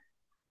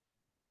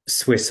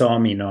Swiss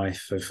Army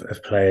knife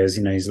of players.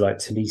 He's like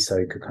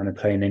Tolisso, could kind of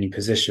play in any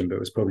position, but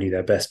was probably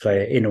their best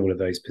player in all of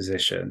those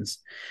positions.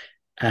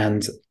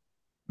 And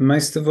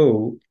most of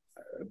all,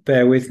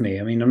 bear with me.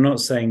 I mean, I'm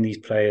not saying these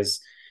players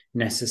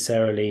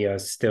necessarily are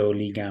still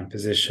Ligue 1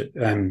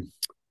 position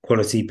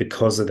quality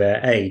because of their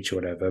age or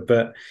whatever,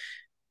 but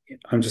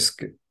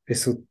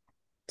this will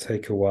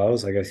take a while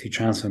as I go through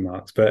transfer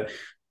marks. But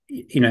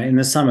in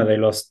the summer they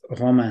lost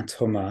Romain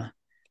Thomas,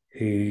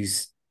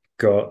 who's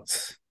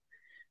got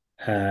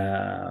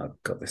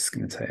this is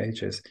going to take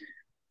ages.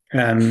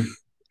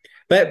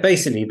 But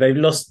basically, they've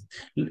lost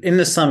in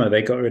the summer.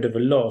 They got rid of a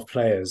lot of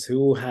players who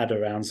all had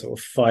around sort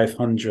of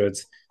 500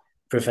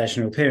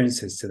 professional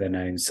appearances to their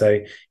name. So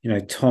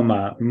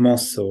Thomas,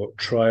 Mosso,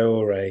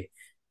 Traore.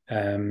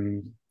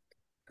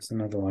 There's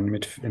another one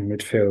in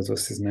midfield.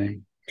 What's his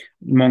name?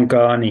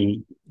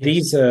 Mongani.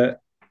 Yes.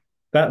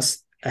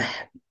 That's a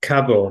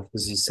Cabo,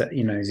 as you said,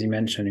 as you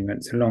mentioned, he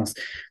went to Lens.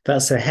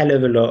 That's a hell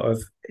of a lot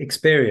of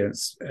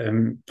experience,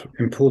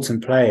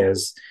 important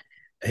players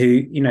who,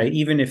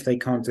 even if they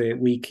can't do it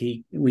week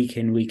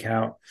in, week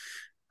out,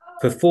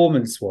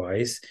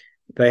 performance-wise,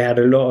 they had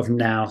a lot of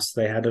nous,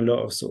 they had a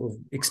lot of sort of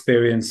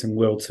experience and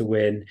will to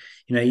win.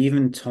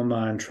 Even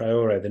Thomas and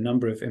Traore, the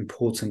number of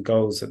important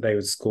goals that they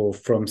would score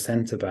from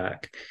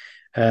centre-back,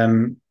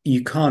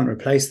 you can't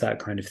replace that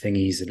kind of thing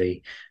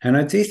easily. And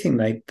I do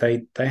think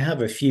they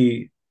have a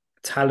few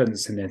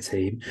talents in their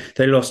team.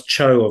 They lost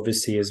Cho,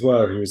 obviously, as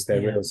well, who was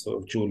their real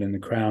sort of jewel in the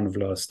crown of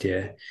last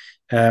year.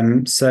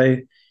 So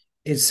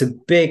it's a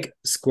big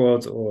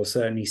squad, or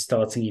certainly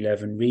starting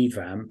 11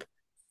 revamp,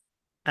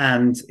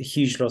 and a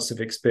huge loss of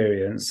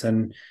experience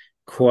and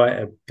quite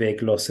a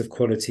big loss of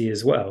quality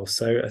as well.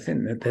 So I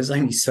think that there's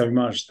only so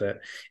much that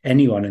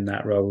anyone in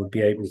that role would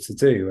be able to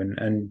do.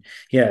 And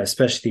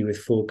especially with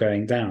four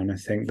going down, I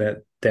think that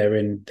they're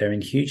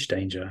in huge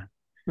danger.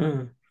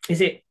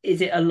 Is it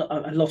a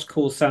lost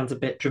cause? Sounds a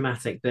bit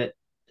dramatic, but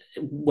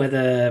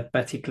whether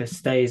Batticlay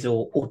stays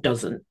or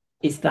doesn't,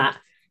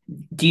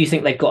 do you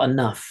think they've got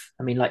enough?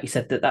 I mean, like you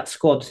said, that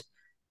squad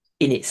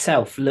in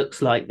itself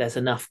looks like there's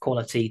enough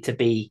quality to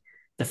be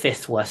the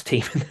fifth worst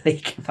team in the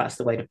league, if that's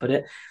the way to put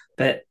it.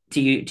 But do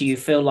you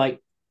feel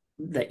like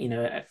that,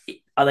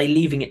 are they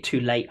leaving it too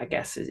late, I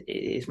guess,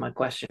 is my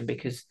question,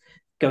 because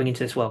going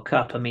into this World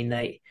Cup, I mean,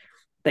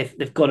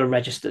 they've got to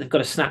register, they've got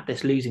to snap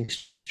this losing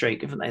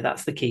streak, haven't they?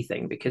 That's the key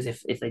thing, because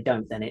if they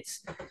don't, then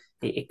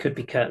it could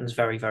be curtains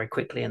very, very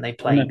quickly. And they I know,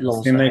 play I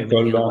Lens think at they've home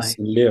got the other Lens way.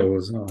 and Lille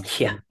as well.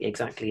 Yeah, So.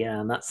 exactly.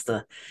 Yeah,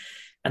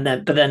 and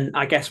then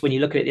I guess when you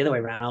look at it the other way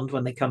around,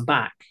 when they come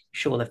back,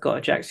 sure they've got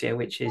Ajaccio,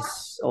 which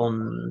is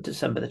on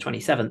December the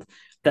 27th.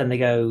 Then they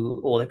go,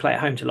 or they play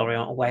at home to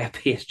Lorient, away at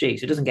PSG,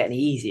 so it doesn't get any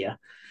easier.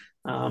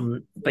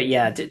 But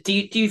yeah, do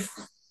you,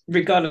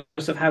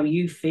 regardless of how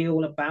you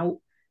feel about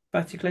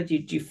Bataclan,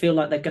 do you feel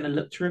like they're going to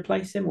look to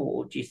replace him,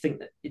 or do you think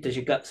that, does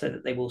your gut say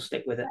that they will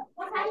stick with it?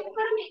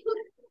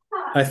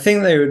 I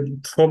think they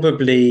would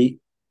probably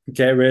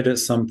get rid at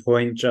some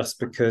point just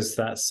because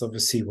that's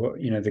obviously what,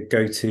 the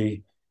go-to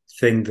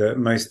thing that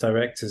most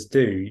directors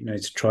do,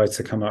 to try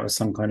to come up with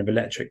some kind of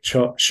electric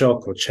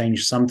shock or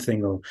change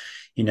something or,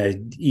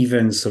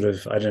 even sort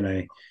of, I don't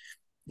know,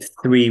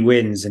 3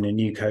 wins in a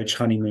new coach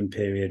honeymoon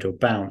period or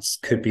bounce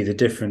could be the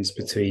difference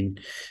between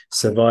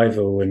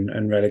survival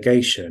and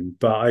relegation.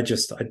 But I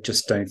just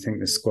don't think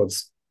the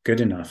squad's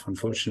good enough,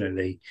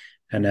 unfortunately.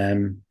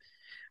 And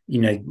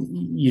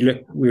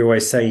we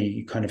always say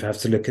you kind of have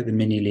to look at the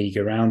mini league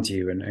around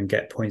you and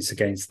get points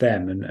against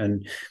them.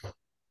 And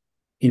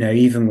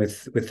even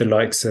with the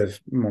likes of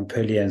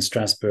Montpellier and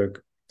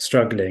Strasbourg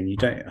struggling,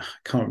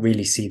 can't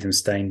really see them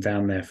staying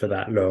down there for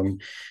that long.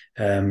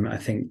 I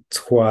think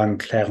Troyes and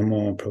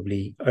Clermont are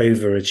probably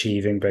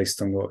overachieving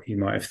based on what you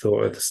might have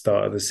thought at the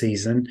start of the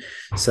season.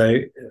 So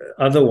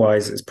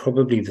otherwise, it's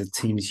probably the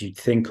teams you'd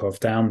think of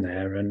down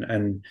there.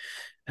 And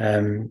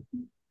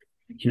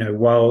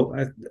while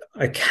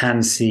I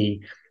can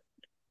see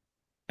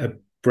a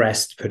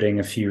Brest putting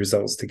a few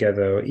results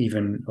together, or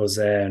even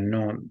Auxerre and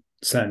Nantes,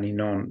 certainly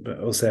Nantes, but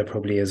Auxerre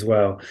probably as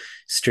well,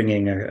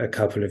 stringing a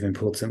couple of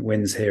important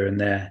wins here and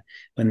there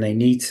when they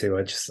need to.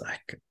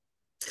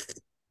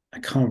 I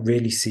can't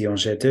really see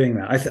Angers doing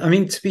that. I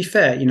mean, to be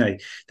fair,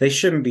 they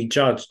shouldn't be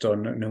judged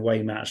on an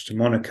away match to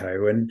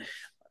Monaco, and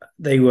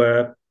they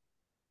were,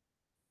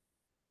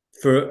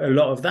 for a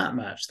lot of that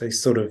match, they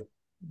sort of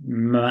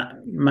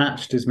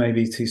matched is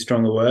maybe too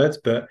strong a word,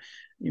 but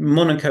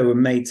Monaco were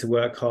made to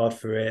work hard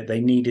for it.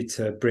 They needed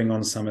to bring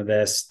on some of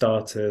their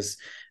starters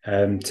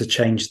to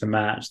change the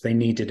match. They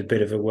needed a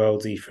bit of a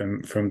worldie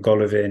from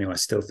Golovin, who I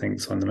still think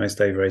is one of the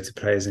most overrated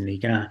players in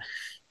Ligue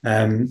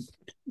 1.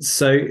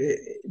 So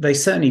they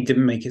certainly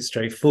didn't make it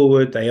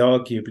straightforward. They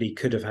arguably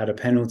could have had a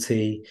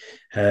penalty,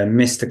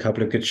 missed a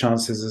couple of good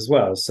chances as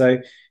well. So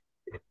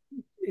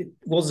it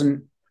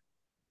wasn't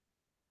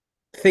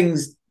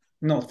things.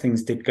 Not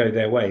things did go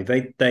their way.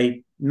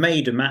 They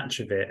made a match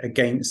of it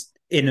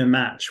in a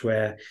match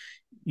where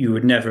you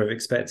would never have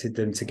expected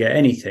them to get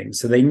anything.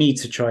 So they need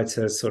to try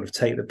to sort of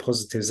take the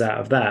positives out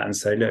of that and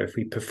say, look, if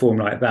we perform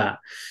like that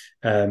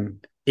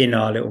in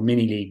our little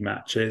mini league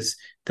matches,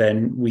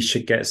 then we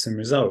should get some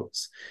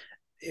results.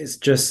 It's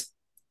just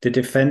the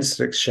defense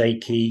looks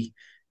shaky.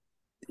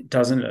 It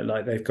doesn't look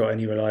like they've got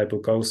any reliable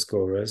goal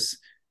scorers.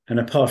 And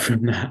apart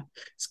from that,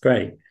 it's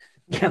great.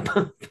 Yeah,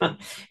 but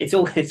it's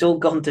all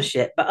gone to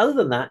shit. But other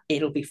than that,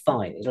 it'll be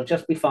fine. It'll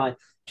just be fine.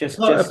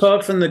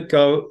 Apart from the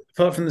goal,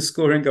 apart from the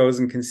scoring goals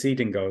and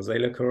conceding goals, they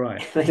look all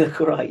right. They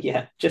look all right.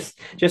 Yeah, just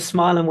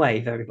smile and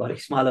wave, everybody.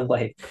 Smile and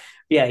wave.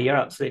 Yeah, you're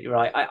absolutely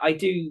right.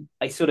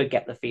 I sort of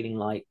get the feeling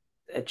like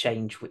a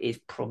change is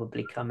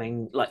probably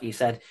coming. Like you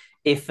said,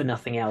 if for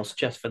nothing else,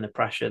 just from the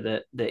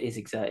pressure that is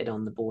exerted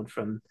on the board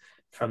from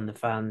the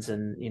fans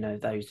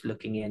and those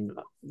looking in,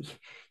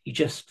 you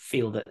just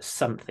feel that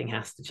something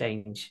has to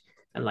change.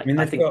 And I mean,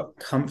 I they've think, got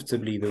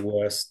comfortably the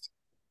worst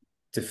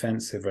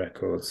defensive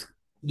records.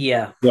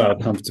 yeah, Well,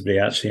 comfortably,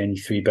 actually, only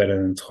 3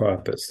 better than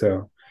Troyes, but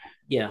still.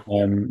 yeah,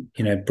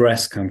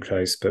 Brest come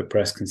close, but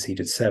Brest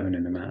conceded 7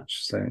 in the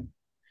match. So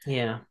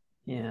yeah,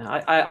 yeah.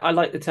 I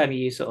like the term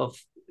you use, sort of,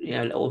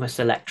 almost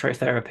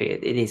electrotherapy.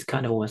 It is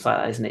kind of almost like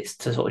that, isn't it? It's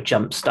to sort of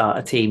jumpstart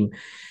a team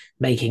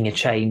making a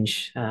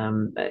change.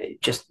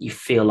 Just you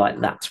feel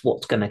like that's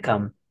what's going to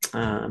come.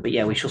 But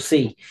yeah, we shall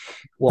see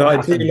So what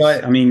I do happens.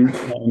 like, I mean,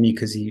 not only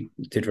because he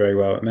did very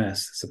well at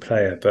Metz as a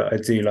player, but I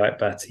do like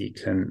Batty.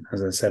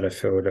 As I said, I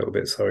feel a little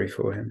bit sorry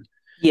for him.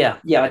 Yeah,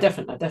 yeah, I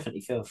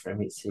definitely feel for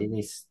him. It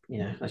is,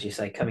 as you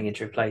say, coming in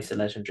to replace a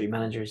legendary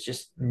manager is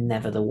just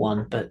never the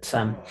one. But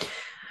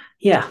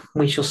yeah,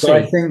 we shall So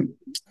I see. think,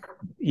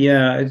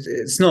 yeah,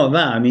 it's not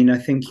that. I mean, I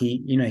think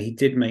he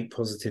did make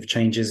positive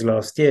changes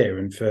last year,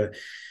 and for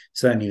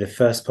certainly the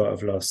first part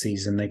of last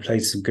season, they played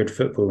some good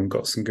football and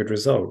got some good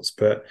results.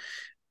 But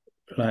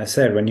like I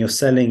said, when you're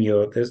selling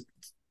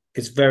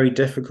it's very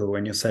difficult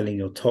when you're selling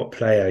your top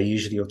player,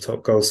 usually your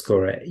top goal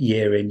scorer,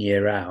 year in,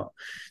 year out,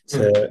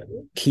 Mm. to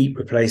keep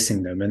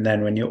replacing them. And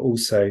then when you're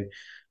also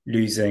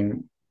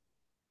losing,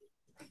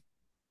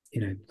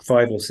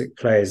 5 or 6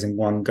 players in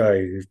one go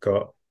who've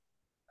got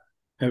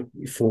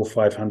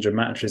 400-500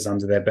 matches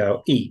under their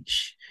belt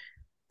each,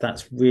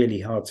 that's really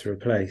hard to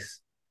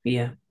replace.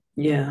 Yeah,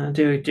 yeah, I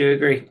do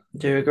agree.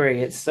 Do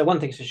agree. It's one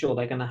thing's for sure.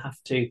 They're going to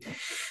have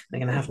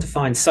to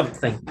find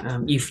something.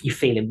 You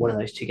feel in one of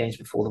those two games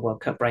before the World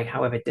Cup break,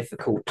 however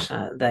difficult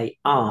they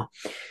are.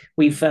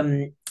 We've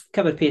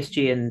covered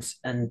PSG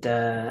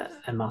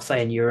and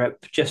Marseille in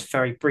Europe. Just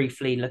very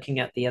briefly looking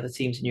at the other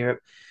teams in Europe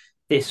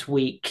this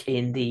week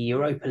in the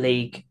Europa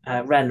League.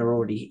 Rennes are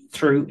already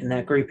through in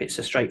their group. It's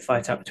a straight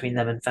fight out between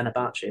them and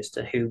Fenerbahce as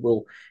to who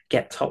will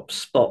get top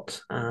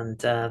spot. And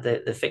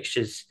the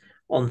fixtures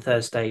on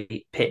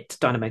Thursday pit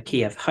Dynamo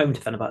Kiev home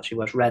to Fenerbahce,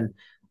 whereas Rennes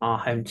are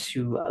home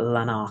to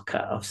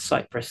Larnaca of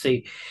Cyprus. So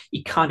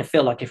you kind of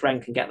feel like if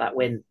Rennes can get that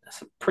win,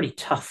 that's a pretty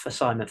tough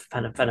assignment for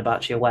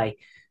Fenerbahce away.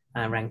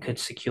 Rennes could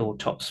secure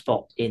top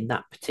spot in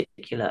that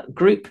particular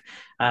group.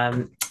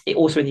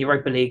 Also in the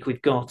Europa League,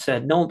 we've got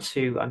Nantes,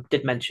 who I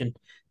did mention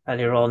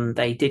earlier on.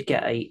 They did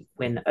get a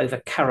win over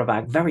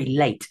Qarabag very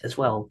late as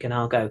well,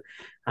 Ganago,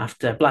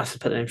 after Blas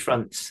put them in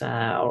front.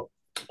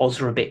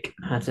 Ozrabic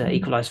had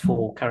equalised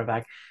for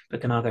Qarabag,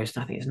 but Ganago's,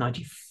 I think it's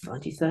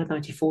 93rd,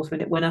 94th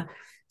minute winner,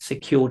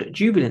 secured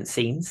jubilant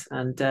scenes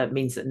and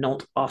means that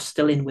Nantes are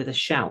still in with a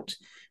shout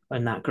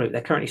in that group.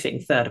 They're currently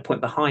sitting third, a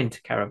point behind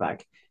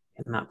Qarabag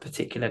in that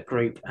particular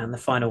group. And the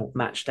final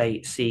match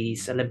day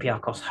sees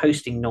Olympiacos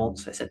hosting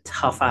Nantes. It's a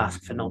tough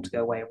ask for Nantes to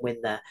go away and win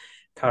there.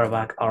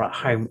 Qarabag are at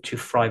home to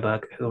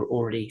Freiburg, who are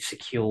already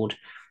secured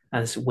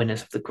as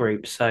winners of the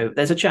group. So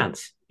there's a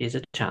chance. There's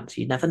a chance.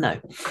 You never know.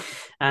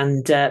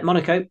 And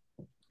Monaco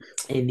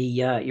in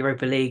the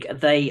Europa League,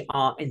 they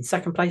are in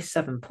second place,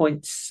 7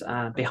 points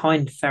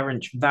behind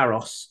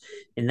Ferencvaros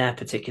in their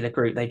particular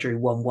group. They drew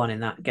 1-1 in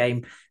that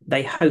game.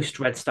 They host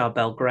Red Star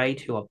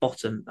Belgrade, who are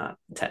bottom,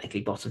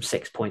 technically bottom,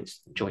 6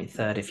 points, joint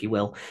third, if you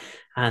will.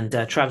 And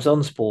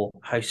Trabzonspor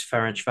hosts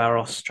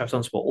Ferencvaros.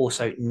 Trabzonspor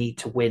also need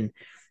to win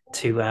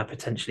to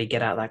potentially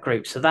get out of that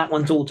group. So that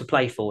one's all to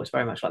play for. It's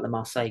very much like the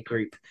Marseille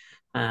group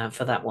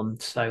for that one.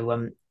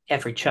 So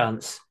every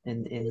chance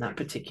in that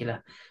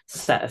particular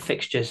set of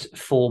fixtures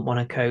for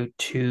Monaco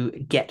to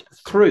get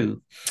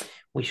through.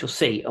 We shall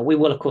see. We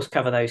will, of course,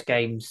 cover those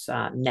games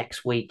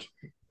next week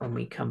when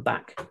we come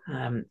back.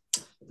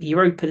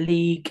 Europa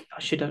League, I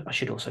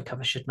should also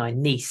cover, shouldn't I?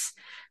 Nice.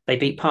 They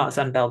beat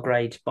Partizan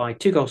Belgrade by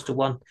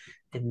 2-1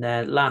 in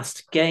their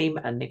last game,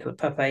 and Nicola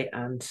Pepe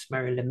and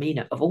Mario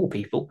Lemina, of all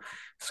people,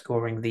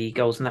 scoring the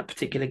goals in that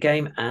particular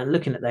game. And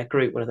looking at their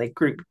group, what are they?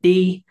 Group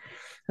D.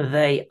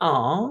 They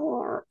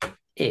are,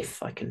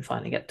 if I can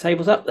finally get the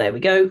tables up, there we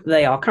go.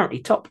 They are currently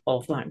top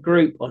of that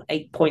group on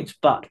 8 points,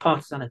 but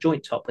Partizan are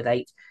joint top with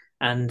 8,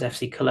 and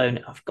FC Cologne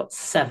have got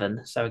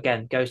 7. So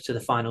again, goes to the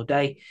final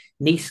day.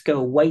 Nice go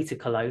away to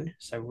Cologne,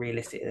 so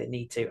realistically they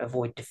need to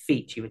avoid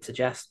defeat, you would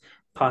suggest.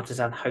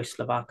 Partizan host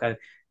Slovaco,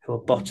 who are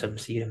bottom,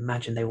 so you'd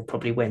imagine they will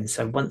probably win.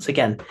 So once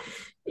again,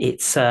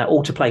 it's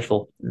all to play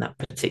for in that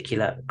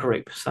particular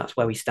group. So that's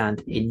where we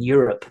stand in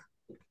Europe.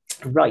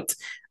 Right.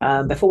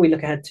 Before we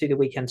look ahead to the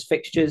weekend's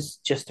fixtures,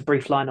 just a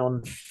brief line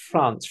on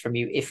France from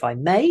you, if I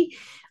may.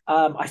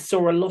 I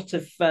saw a lot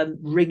of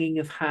wringing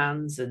of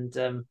hands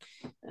and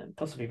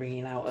possibly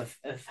wringing out of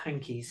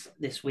hankies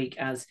this week,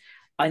 as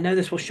I know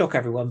this will shock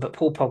everyone, but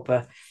Paul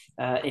Pogba,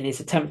 in his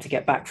attempt to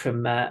get back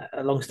from a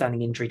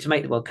long-standing injury to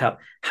make the World Cup,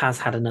 has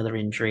had another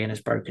injury and has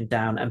broken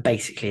down and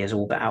basically is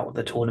all but out of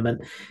the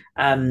tournament.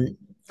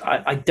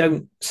 I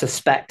don't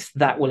suspect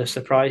that will have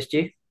surprised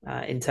you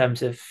in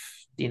terms of,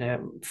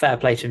 fair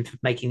play to him for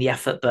making the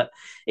effort, but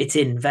it's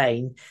in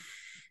vain.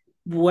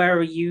 Where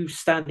are you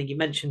standing? You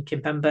mentioned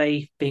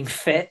Kimpembe being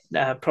fit,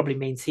 probably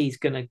means he's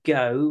going to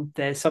go.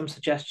 There's some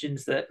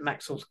suggestions that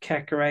Maxwell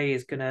Kekere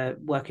is going to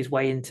work his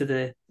way into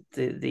the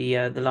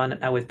lineup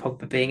now with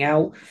Pogba being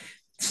out.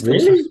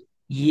 Really?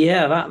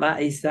 Yeah,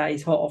 that is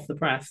hot off the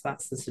press.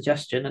 That's the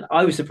suggestion, and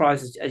I was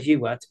surprised as you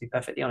were, to be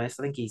perfectly honest.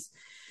 I think he's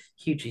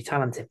hugely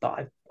talented,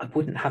 but I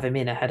wouldn't have him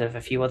in ahead of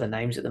a few other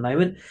names at the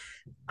moment.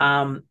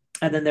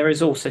 And then there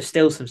is also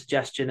still some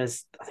suggestion,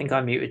 as I think I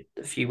muted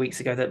a few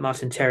weeks ago, that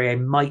Martin Terrier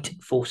might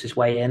force his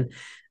way in,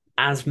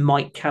 as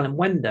might Callum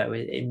Wendo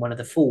in one of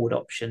the forward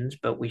options,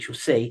 but we shall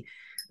see.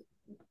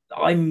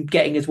 I'm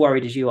getting as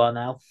worried as you are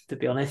now, to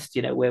be honest.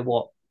 We're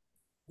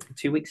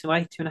 2 weeks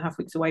away, 2.5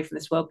 weeks away from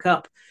this World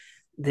Cup.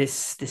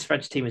 This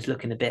French team is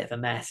looking a bit of a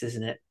mess,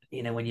 isn't it?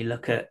 When you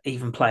look at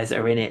even players that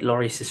are in it,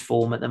 Lloris's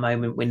form at the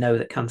moment, we know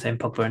that Kante and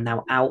Pogba are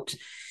now out.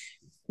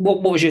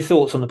 What was your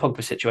thoughts on the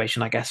Pogba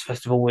situation, I guess,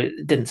 first of all?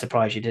 It didn't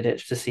surprise you, did it,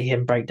 to see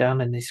him break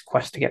down in his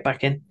quest to get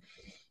back in?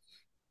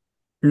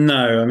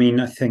 No, I mean,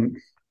 I think,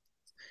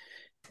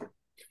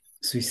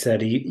 as we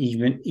said,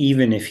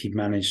 even if he'd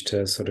managed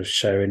to sort of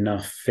show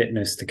enough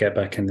fitness to get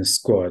back in the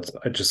squad,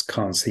 I just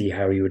can't see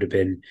how he would have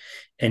been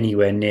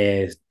anywhere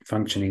near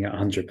functioning at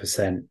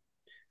 100%.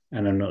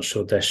 And I'm not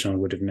sure Deschamps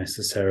would have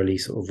necessarily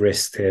sort of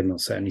risked him, or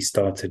certainly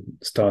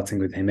starting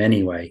with him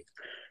anyway.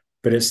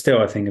 But it's still,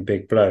 I think, a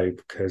big blow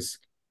because,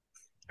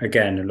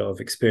 again, a lot of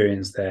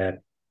experience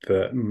there,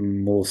 but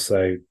more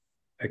so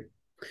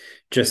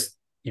just,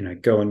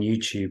 go on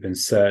YouTube and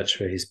search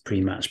for his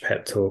pre-match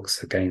pep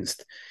talks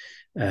against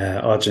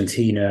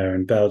Argentina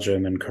and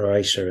Belgium and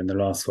Croatia in the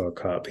last World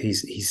Cup.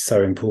 He's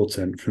so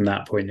important from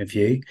that point of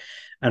view.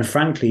 And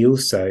frankly,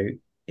 also,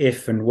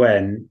 if and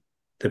when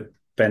the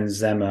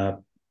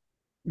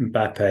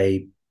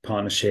Benzema-Mbappe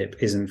partnership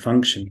isn't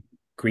functioning,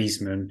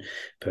 Griezmann,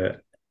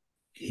 but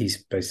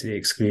he's basically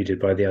excluded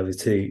by the other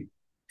two,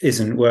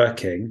 isn't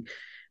working,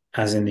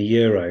 as in the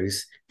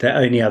Euros, their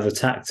only other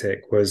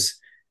tactic was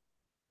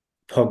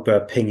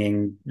Pogba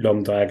pinging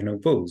long diagonal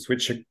balls,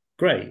 which are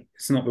great.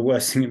 It's not the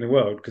worst thing in the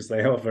world because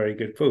they are very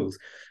good balls,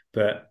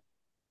 but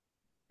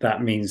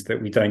that means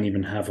that we don't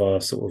even have our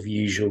sort of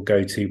usual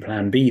go-to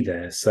plan B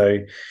there. So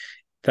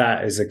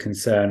that is a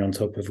concern on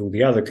top of all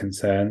the other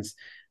concerns.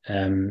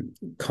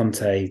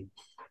 Conte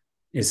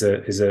is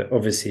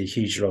obviously a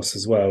huge loss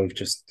as well. We've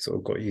just sort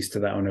of got used to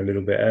that one a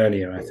little bit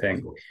earlier, I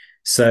think.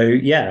 So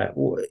yeah,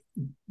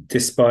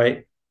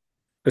 despite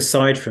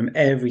aside from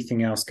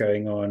everything else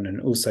going on,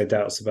 and also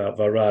doubts about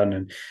Varane,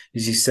 and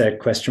as you said,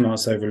 question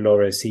marks over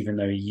Lloris, even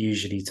though he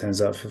usually turns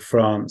up for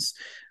France.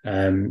 Will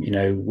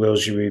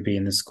Giroud be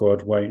in the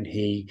squad? Won't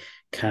he?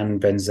 Can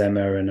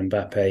Benzema and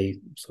Mbappe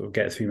sort of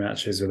get through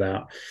matches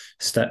without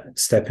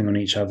stepping on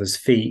each other's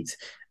feet?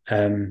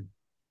 That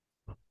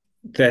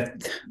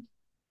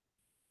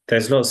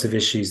there's lots of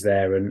issues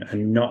there,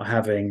 and not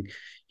having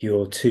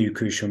your two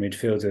crucial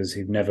midfielders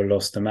who've never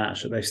lost a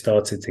match that they've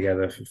started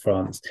together for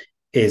France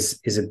is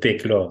a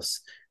big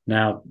loss.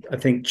 Now, I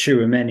think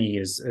Tchouaméni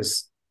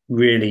has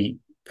really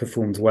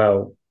performed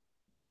well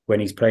when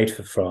he's played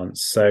for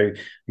France, so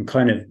I'm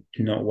kind of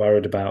not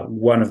worried about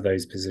one of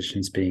those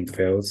positions being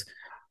filled,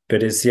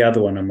 but it's the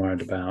other one I'm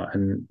worried about.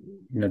 And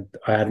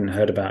I hadn't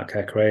heard about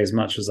Caqueret. As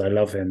much as I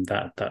love him,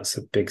 that's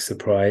a big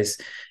surprise.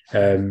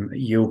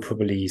 You'll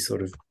probably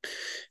sort of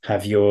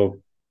have your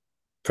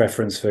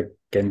preference for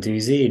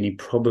Guendouzi, and he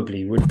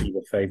probably would be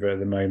the favourite at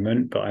the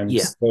moment, but I'm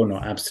still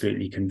not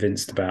absolutely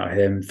convinced about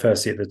him.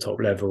 Firstly, at the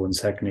top level, and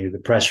secondly, the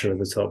pressure at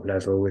the top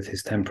level with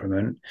his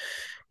temperament,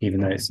 even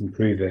though it's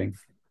improving.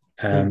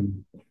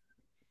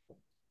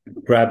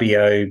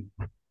 Rabiot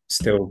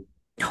still.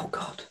 Oh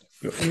God.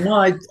 No,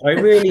 I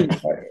really.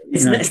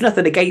 It's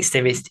nothing against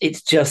him.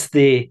 It's just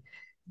the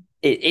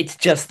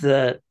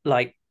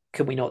like.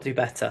 Can we not do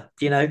better?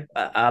 He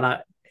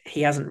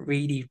hasn't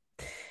really.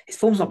 His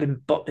form's not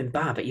been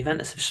bad, but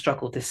Juventus have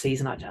struggled this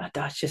season. I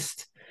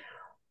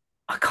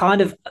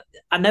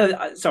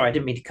know. Sorry, I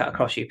didn't mean to cut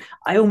across you.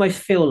 I almost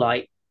feel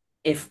like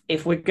if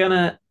we're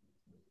gonna,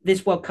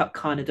 this World Cup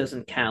kind of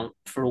doesn't count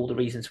for all the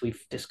reasons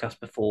we've discussed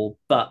before,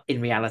 but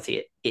in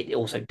reality, it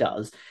also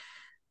does.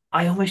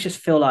 I almost just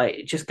feel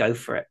like just go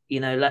for it.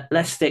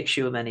 Let's stick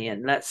Tchouaméni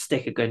in. Let's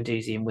stick a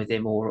Guendouzi in with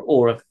him,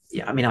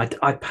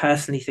 I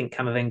personally think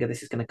Camavinga,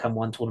 this is going to come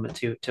one tournament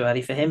too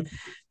early for him,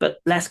 but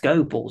let's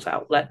go balls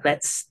out.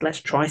 Let's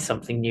try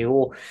something new,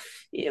 or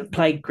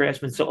play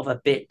Griezmann sort of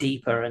a bit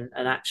deeper and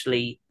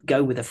actually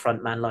go with a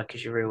front man like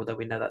Giroud, although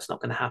we know that's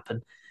not going to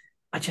happen.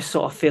 I just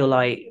sort of feel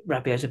like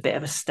Rabiot's a bit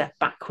of a step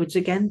backwards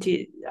again.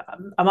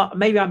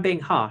 Maybe I'm being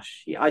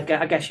harsh. I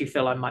guess you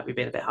feel I might be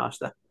being a bit harsh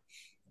there.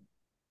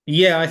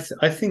 Yeah,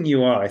 I think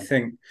you are.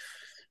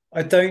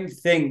 I don't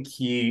think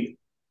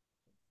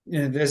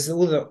there's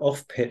all the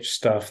off-pitch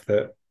stuff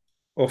that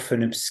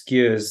often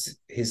obscures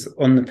his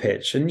on the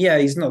pitch. And yeah,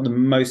 he's not the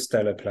most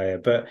stellar player,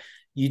 but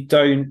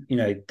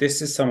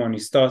this is someone who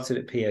started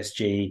at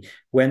PSG,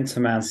 went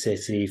to Man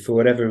City, for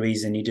whatever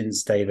reason, he didn't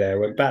stay there,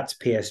 went back to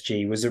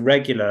PSG, was a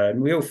regular.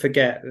 And we all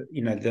forget,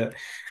 that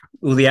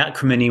all the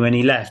acrimony when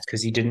he left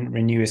because he didn't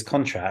renew his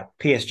contract.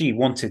 PSG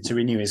wanted to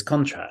renew his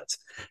contract.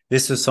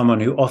 This was someone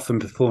who often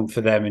performed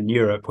for them in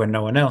Europe when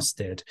no one else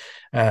did.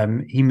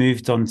 He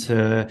moved on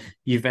to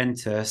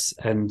Juventus,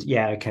 and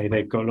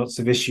they've got lots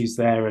of issues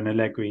there, and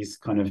Allegri's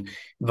kind of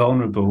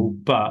vulnerable,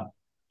 but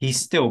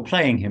he's still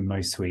playing him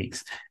most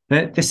weeks.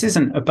 This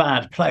isn't a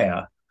bad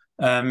player.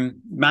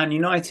 Man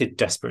United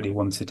desperately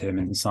wanted him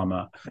in the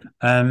summer.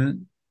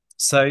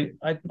 So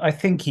I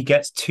think he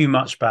gets too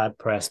much bad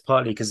press,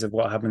 partly because of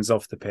what happens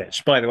off the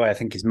pitch. By the way, I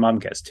think his mum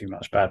gets too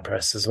much bad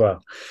press as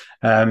well.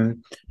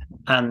 And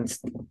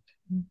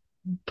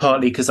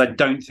partly because I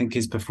don't think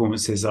his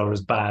performances are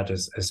as bad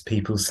as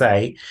people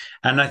say.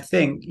 And I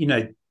think,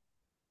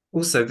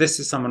 also this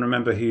is someone,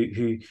 remember,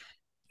 who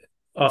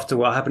after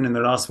what happened in the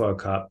last World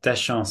Cup,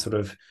 Deschamps sort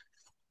of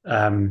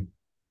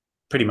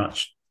pretty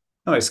much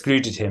not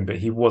excluded him, but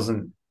he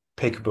wasn't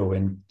pickable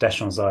in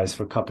Deschamps' eyes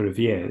for a couple of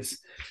years.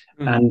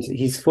 And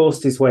he's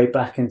forced his way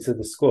back into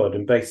the squad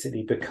and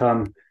basically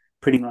become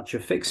pretty much a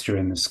fixture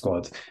in the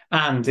squad,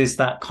 and is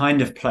that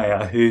kind of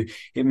player who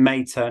it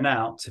may turn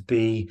out to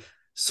be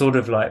sort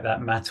of like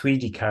that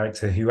Matuidi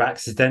character who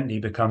accidentally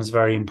becomes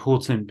very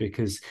important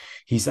because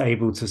he's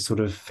able to sort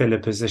of fill a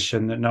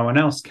position that no one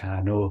else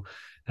can, or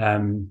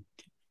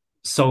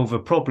solve a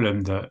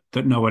problem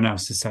that no one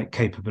else is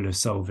capable of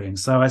solving.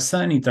 So I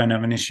certainly don't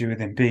have an issue with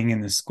him being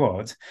in the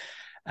squad.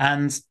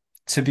 And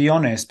to be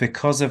honest,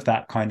 because of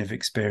that kind of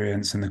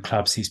experience and the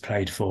clubs he's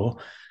played for,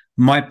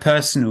 my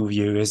personal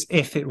view is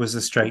if it was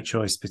a straight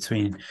choice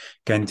between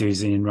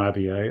Guendouzi and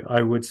Rabiot,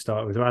 I would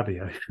start with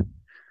Rabiot.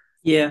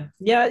 Yeah.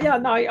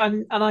 No,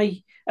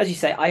 I, as you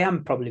say, I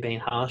am probably being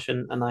harsh,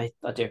 and I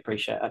do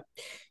appreciate it.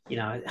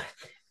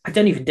 I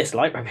don't even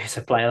dislike Rabiot as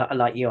a player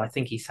like you. I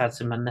think he's had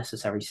some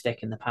unnecessary stick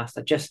in the past.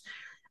 I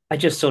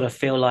just sort of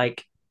feel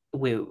like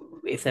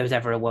if there was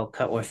ever a World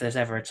Cup, or if there's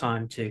ever a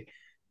time to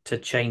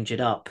change it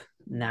up,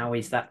 now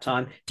is that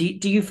time. Do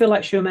you feel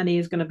like Tchouaméni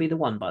is going to be the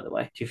one? By the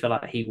way, do you feel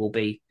like he will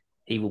be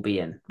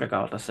in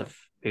regardless of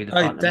who the Oh,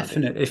 partner might be?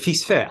 definitely. If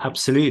he's fit,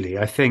 absolutely.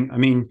 I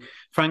mean,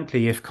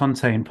 frankly, if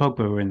Conte and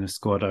Pogba were in the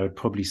squad, I would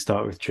probably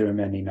start with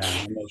Tchouaméni now.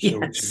 I'm not sure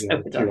which of Yes, the so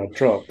other would I. two I'd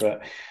drop,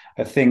 but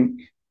I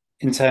think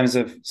in terms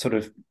of sort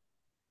of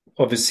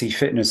obviously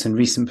fitness and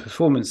recent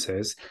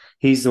performances,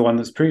 he's the one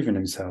that's proven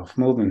himself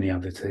more than the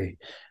other two.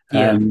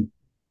 Yeah.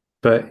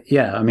 But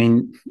yeah, I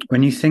mean,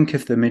 when you think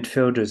of the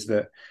midfielders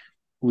that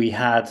we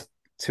had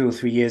 2 or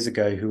 3 years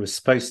ago who were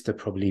supposed to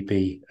probably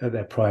be at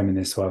their prime in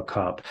this World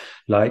Cup,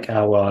 like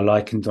Aouar,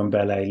 like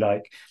Ndombele,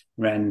 like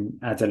Ren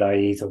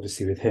Adelaide.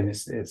 Obviously, with him,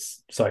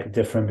 it's slightly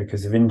different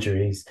because of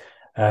injuries.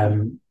 Mm.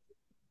 Um,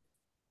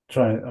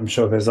 I'm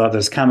sure there's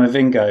others.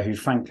 Camavinga, who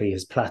frankly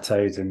has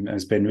plateaued and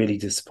has been really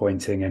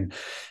disappointing, and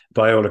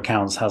by all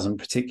accounts hasn't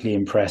particularly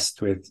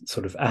impressed with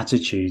sort of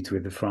attitude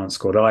with the France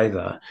squad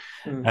either.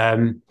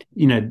 Mm.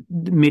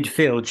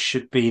 Midfield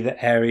should be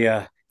the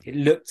area. It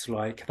looked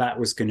like that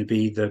was going to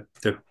be the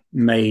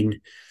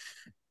main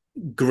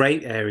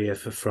great area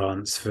for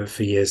France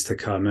for years to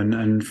come,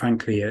 and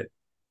frankly, it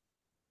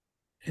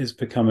has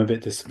become a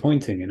bit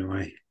disappointing in a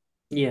way.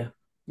 Yeah,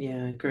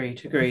 yeah,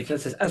 agreed.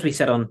 As we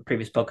said on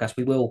previous podcasts,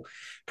 we will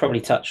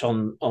probably touch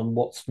on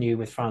what's new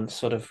with France,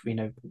 sort of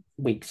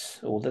weeks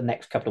or the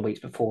next couple of weeks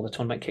before the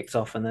tournament kicks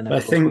off, and then of I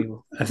course we think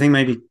will. I think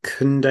maybe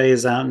Kunde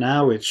is out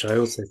now, which I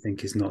also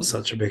think is not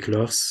such a big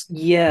loss.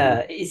 Yeah,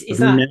 Um, is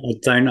that I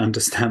don't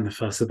understand the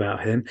fuss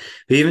about him.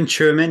 But even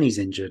Chouameni's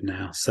injured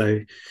now, so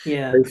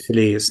yeah?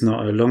 hopefully it's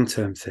not a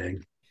long-term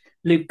thing.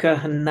 Luca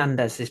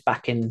Hernandez is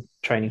back in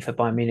training for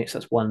Bayern Munich. So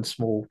that's one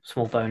small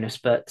bonus,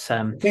 but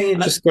I think you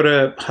and just got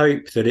to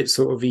hope that it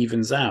sort of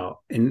evens out.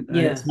 And it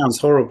yeah, sounds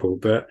horrible,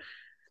 but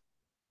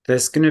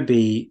there's going to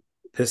be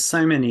there's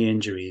so many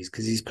injuries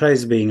because these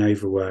players are being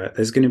overworked.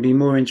 There's going to be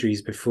more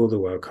injuries before the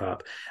World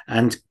Cup,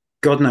 and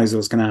God knows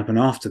what's going to happen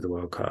after the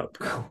World Cup.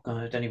 oh God,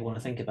 I don't even want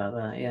to think about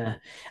that. Yeah,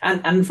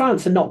 and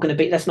France are not going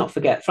to be. Let's not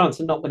forget, France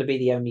are not going to be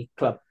the only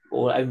club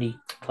or only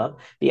club,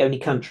 the only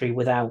country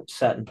without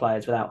certain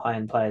players, without high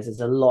end players. There's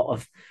a lot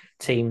of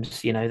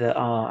teams, that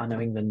are. I know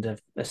England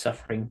are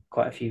suffering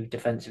quite a few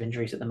defensive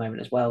injuries at the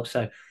moment as well.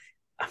 So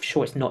I'm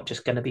sure it's not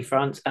just going to be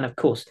France. And of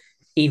course,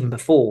 even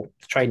before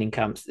the training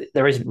camps,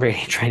 there isn't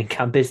really a training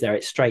camp, is there?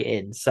 It's straight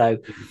in. So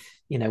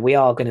we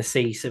are going to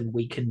see some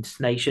weakened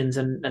nations,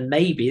 and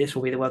maybe this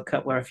will be the World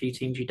Cup where a few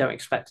teams you don't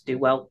expect to do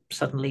well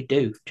suddenly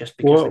do just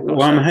because they've got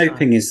What I'm certain size.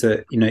 hoping is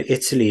that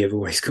Italy have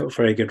always got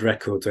very good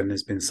records when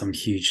there's been some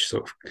huge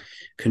sort of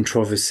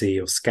controversy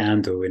or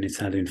scandal in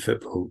Italian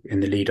football in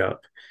the lead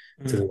up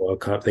to the Mm, World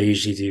Cup. They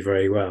usually do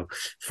very well.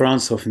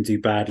 France often do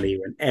badly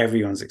when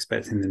everyone's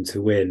expecting them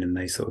to win and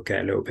they sort of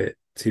get a little bit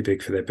too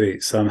big for their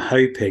boots. So I'm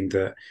hoping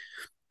that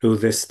all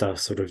this stuff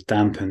sort of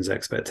dampens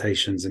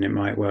expectations and it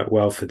might work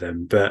well for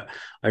them. But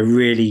I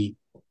really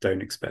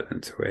don't expect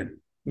them to win.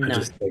 I no,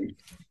 just think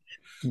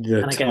the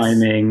and I guess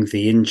timing,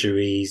 the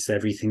injuries,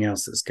 everything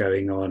else that's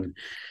going on.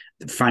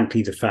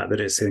 Frankly, the fact that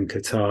it's in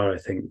Qatar, I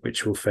think,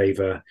 which will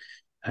favour,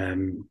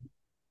 um,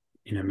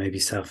 maybe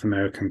South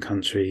American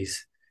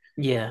countries.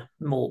 yeah,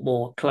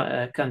 more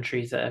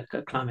countries that are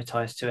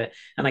acclimatized to it.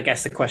 And I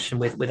guess the question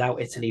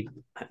without Italy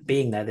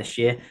being there this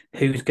year,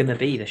 who's going to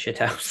be the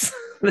shithouse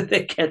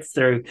that gets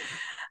through?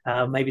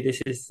 Maybe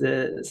this is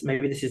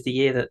the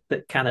year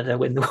that Canada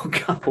win the World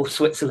Cup or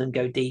Switzerland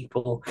go deep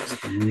or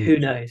Mm. who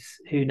knows?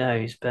 Who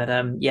knows? But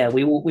yeah,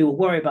 we will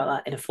worry about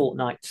that in a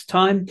fortnight's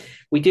time.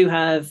 We do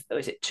have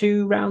is it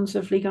 2 rounds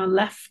of Ligue 1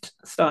 left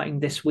starting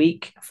this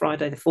week,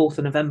 Friday the 4th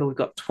of November. We've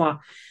got Troyes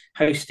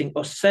hosting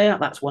Auxerre.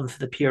 That's one for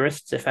the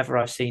purists if ever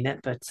I've seen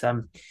it, but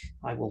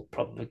I will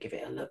probably give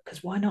it a look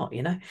because why not?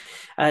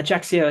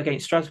 Ajaccio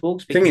against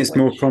Strasbourg. I think Speaking of it's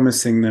more which,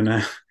 promising than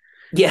a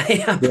yeah,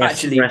 yeah,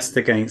 actually rest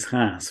against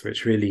Haas,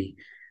 which really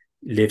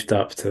lived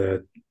up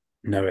to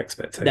no no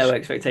expectation.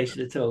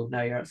 expectation at all.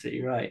 No, you're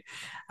absolutely right.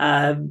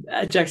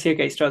 Ajaccio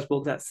against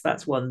Strasbourg.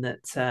 That's one that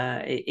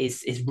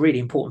is really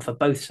important for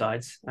both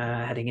sides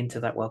heading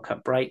into that World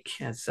Cup break,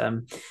 as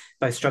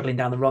both struggling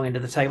down the wrong end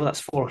of the table.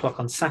 That's 4 o'clock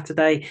on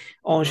Saturday.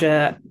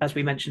 Angers, as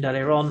we mentioned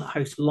earlier on,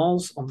 host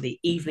Lens on the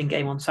evening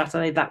game on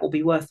Saturday. That will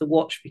be worth the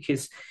watch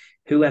because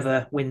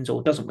whoever wins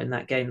or doesn't win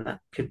that game, that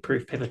could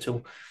prove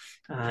pivotal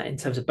in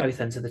terms of both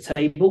ends of the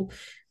table.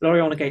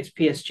 Lorient against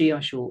PSG, I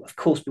shall, of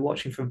course, be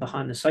watching from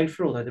behind the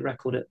sofa, although the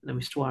record at Le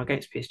Mistral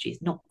against PSG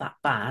is not that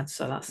bad.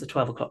 So that's the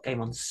 12 o'clock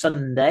game on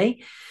Sunday.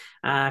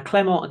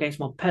 Clermont against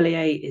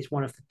Montpellier is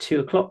one of the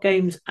 2 o'clock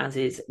games, as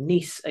is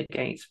Nice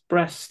against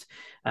Brest,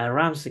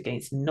 Reims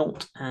against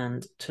Nantes,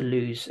 and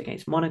Toulouse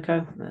against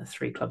Monaco.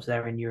 3 clubs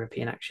there in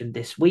European action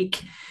this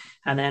week.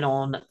 And then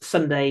on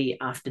Sunday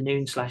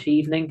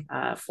afternoon/evening,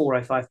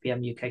 4:05 p.m.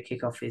 UK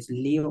kickoff is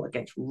Lille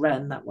against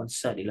Rennes. That one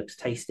certainly looks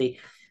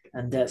tasty.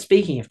 And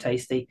speaking of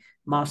tasty,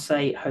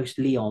 Marseille host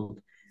Lyon,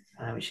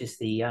 which is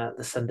the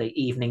Sunday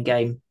evening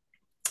game.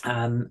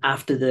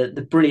 After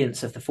the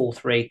brilliance of the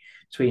 4-3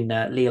 between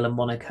Lille and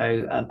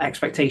Monaco,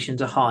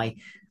 expectations are high.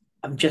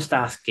 I'm just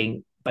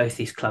asking both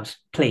these clubs,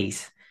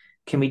 please,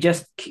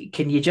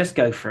 can you just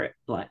go for it?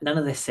 Like none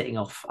of this sitting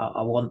off.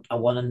 I want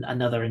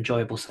another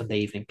enjoyable Sunday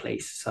evening,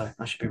 please. So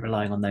I should be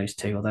relying on those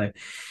two. Although,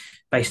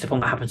 based upon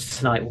what happens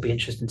tonight, will be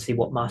interesting to see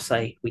what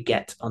Marseille we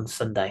get on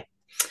Sunday.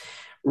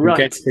 I'm Right.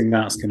 guessing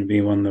that's going to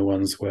be one of the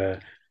ones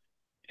where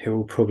it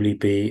will probably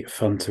be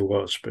fun to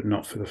watch, but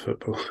not for the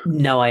football.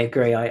 No, I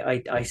agree.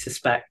 I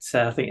suspect.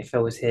 I think if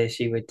Phil was here,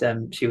 she would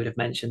have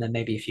mentioned there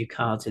may be a few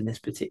cards in this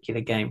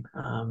particular game.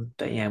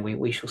 But yeah,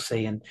 we shall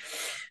see, and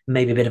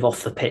maybe a bit of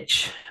off the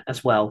pitch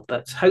as well.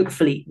 But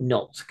hopefully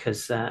not,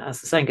 because as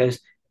the saying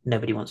goes,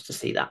 nobody wants to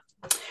see that.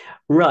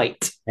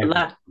 Right, Everyone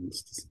that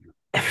wants to see it.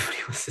 everybody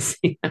wants to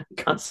see that.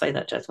 Can't say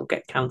that, Jess. We'll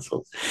get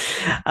cancelled.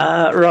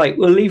 Right,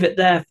 we'll leave it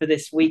there for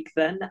this week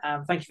then.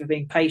 Thank you for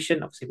being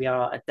patient. Obviously, we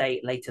are a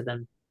day later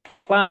than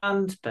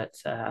planned, but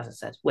as I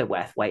said, we're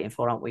worth waiting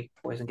for, aren't we,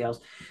 boys and girls?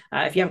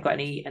 If you haven't got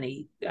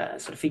any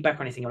sort of feedback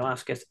or anything you want to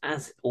ask us,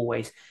 as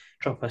always,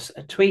 drop us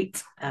a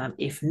tweet.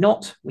 If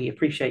not, we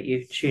appreciate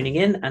you tuning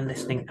in and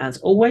listening as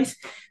always.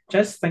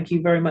 Jez, thank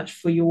you very much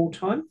for your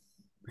time.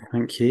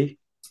 Thank you.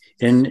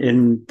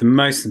 In the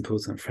most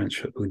important French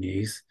football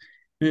news,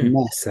 Mm.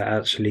 Metz are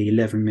actually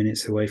 11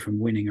 minutes away from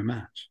winning a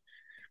match.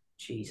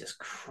 Jesus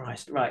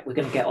Christ. Right, we're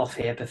going to get off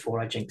here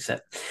before I jinx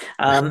it.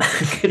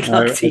 Good I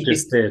luck to you.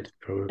 just did,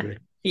 probably.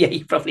 Yeah,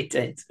 you probably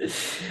did.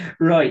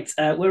 Right,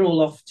 we're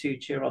all off to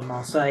cheer on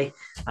Marseille.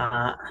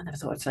 I never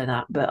thought I'd say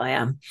that, but I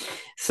am.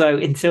 So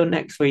until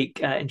next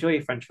week, enjoy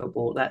your French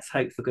football. Let's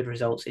hope for good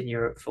results in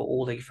Europe for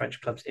all the French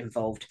clubs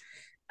involved,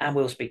 and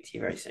we'll speak to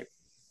you very soon.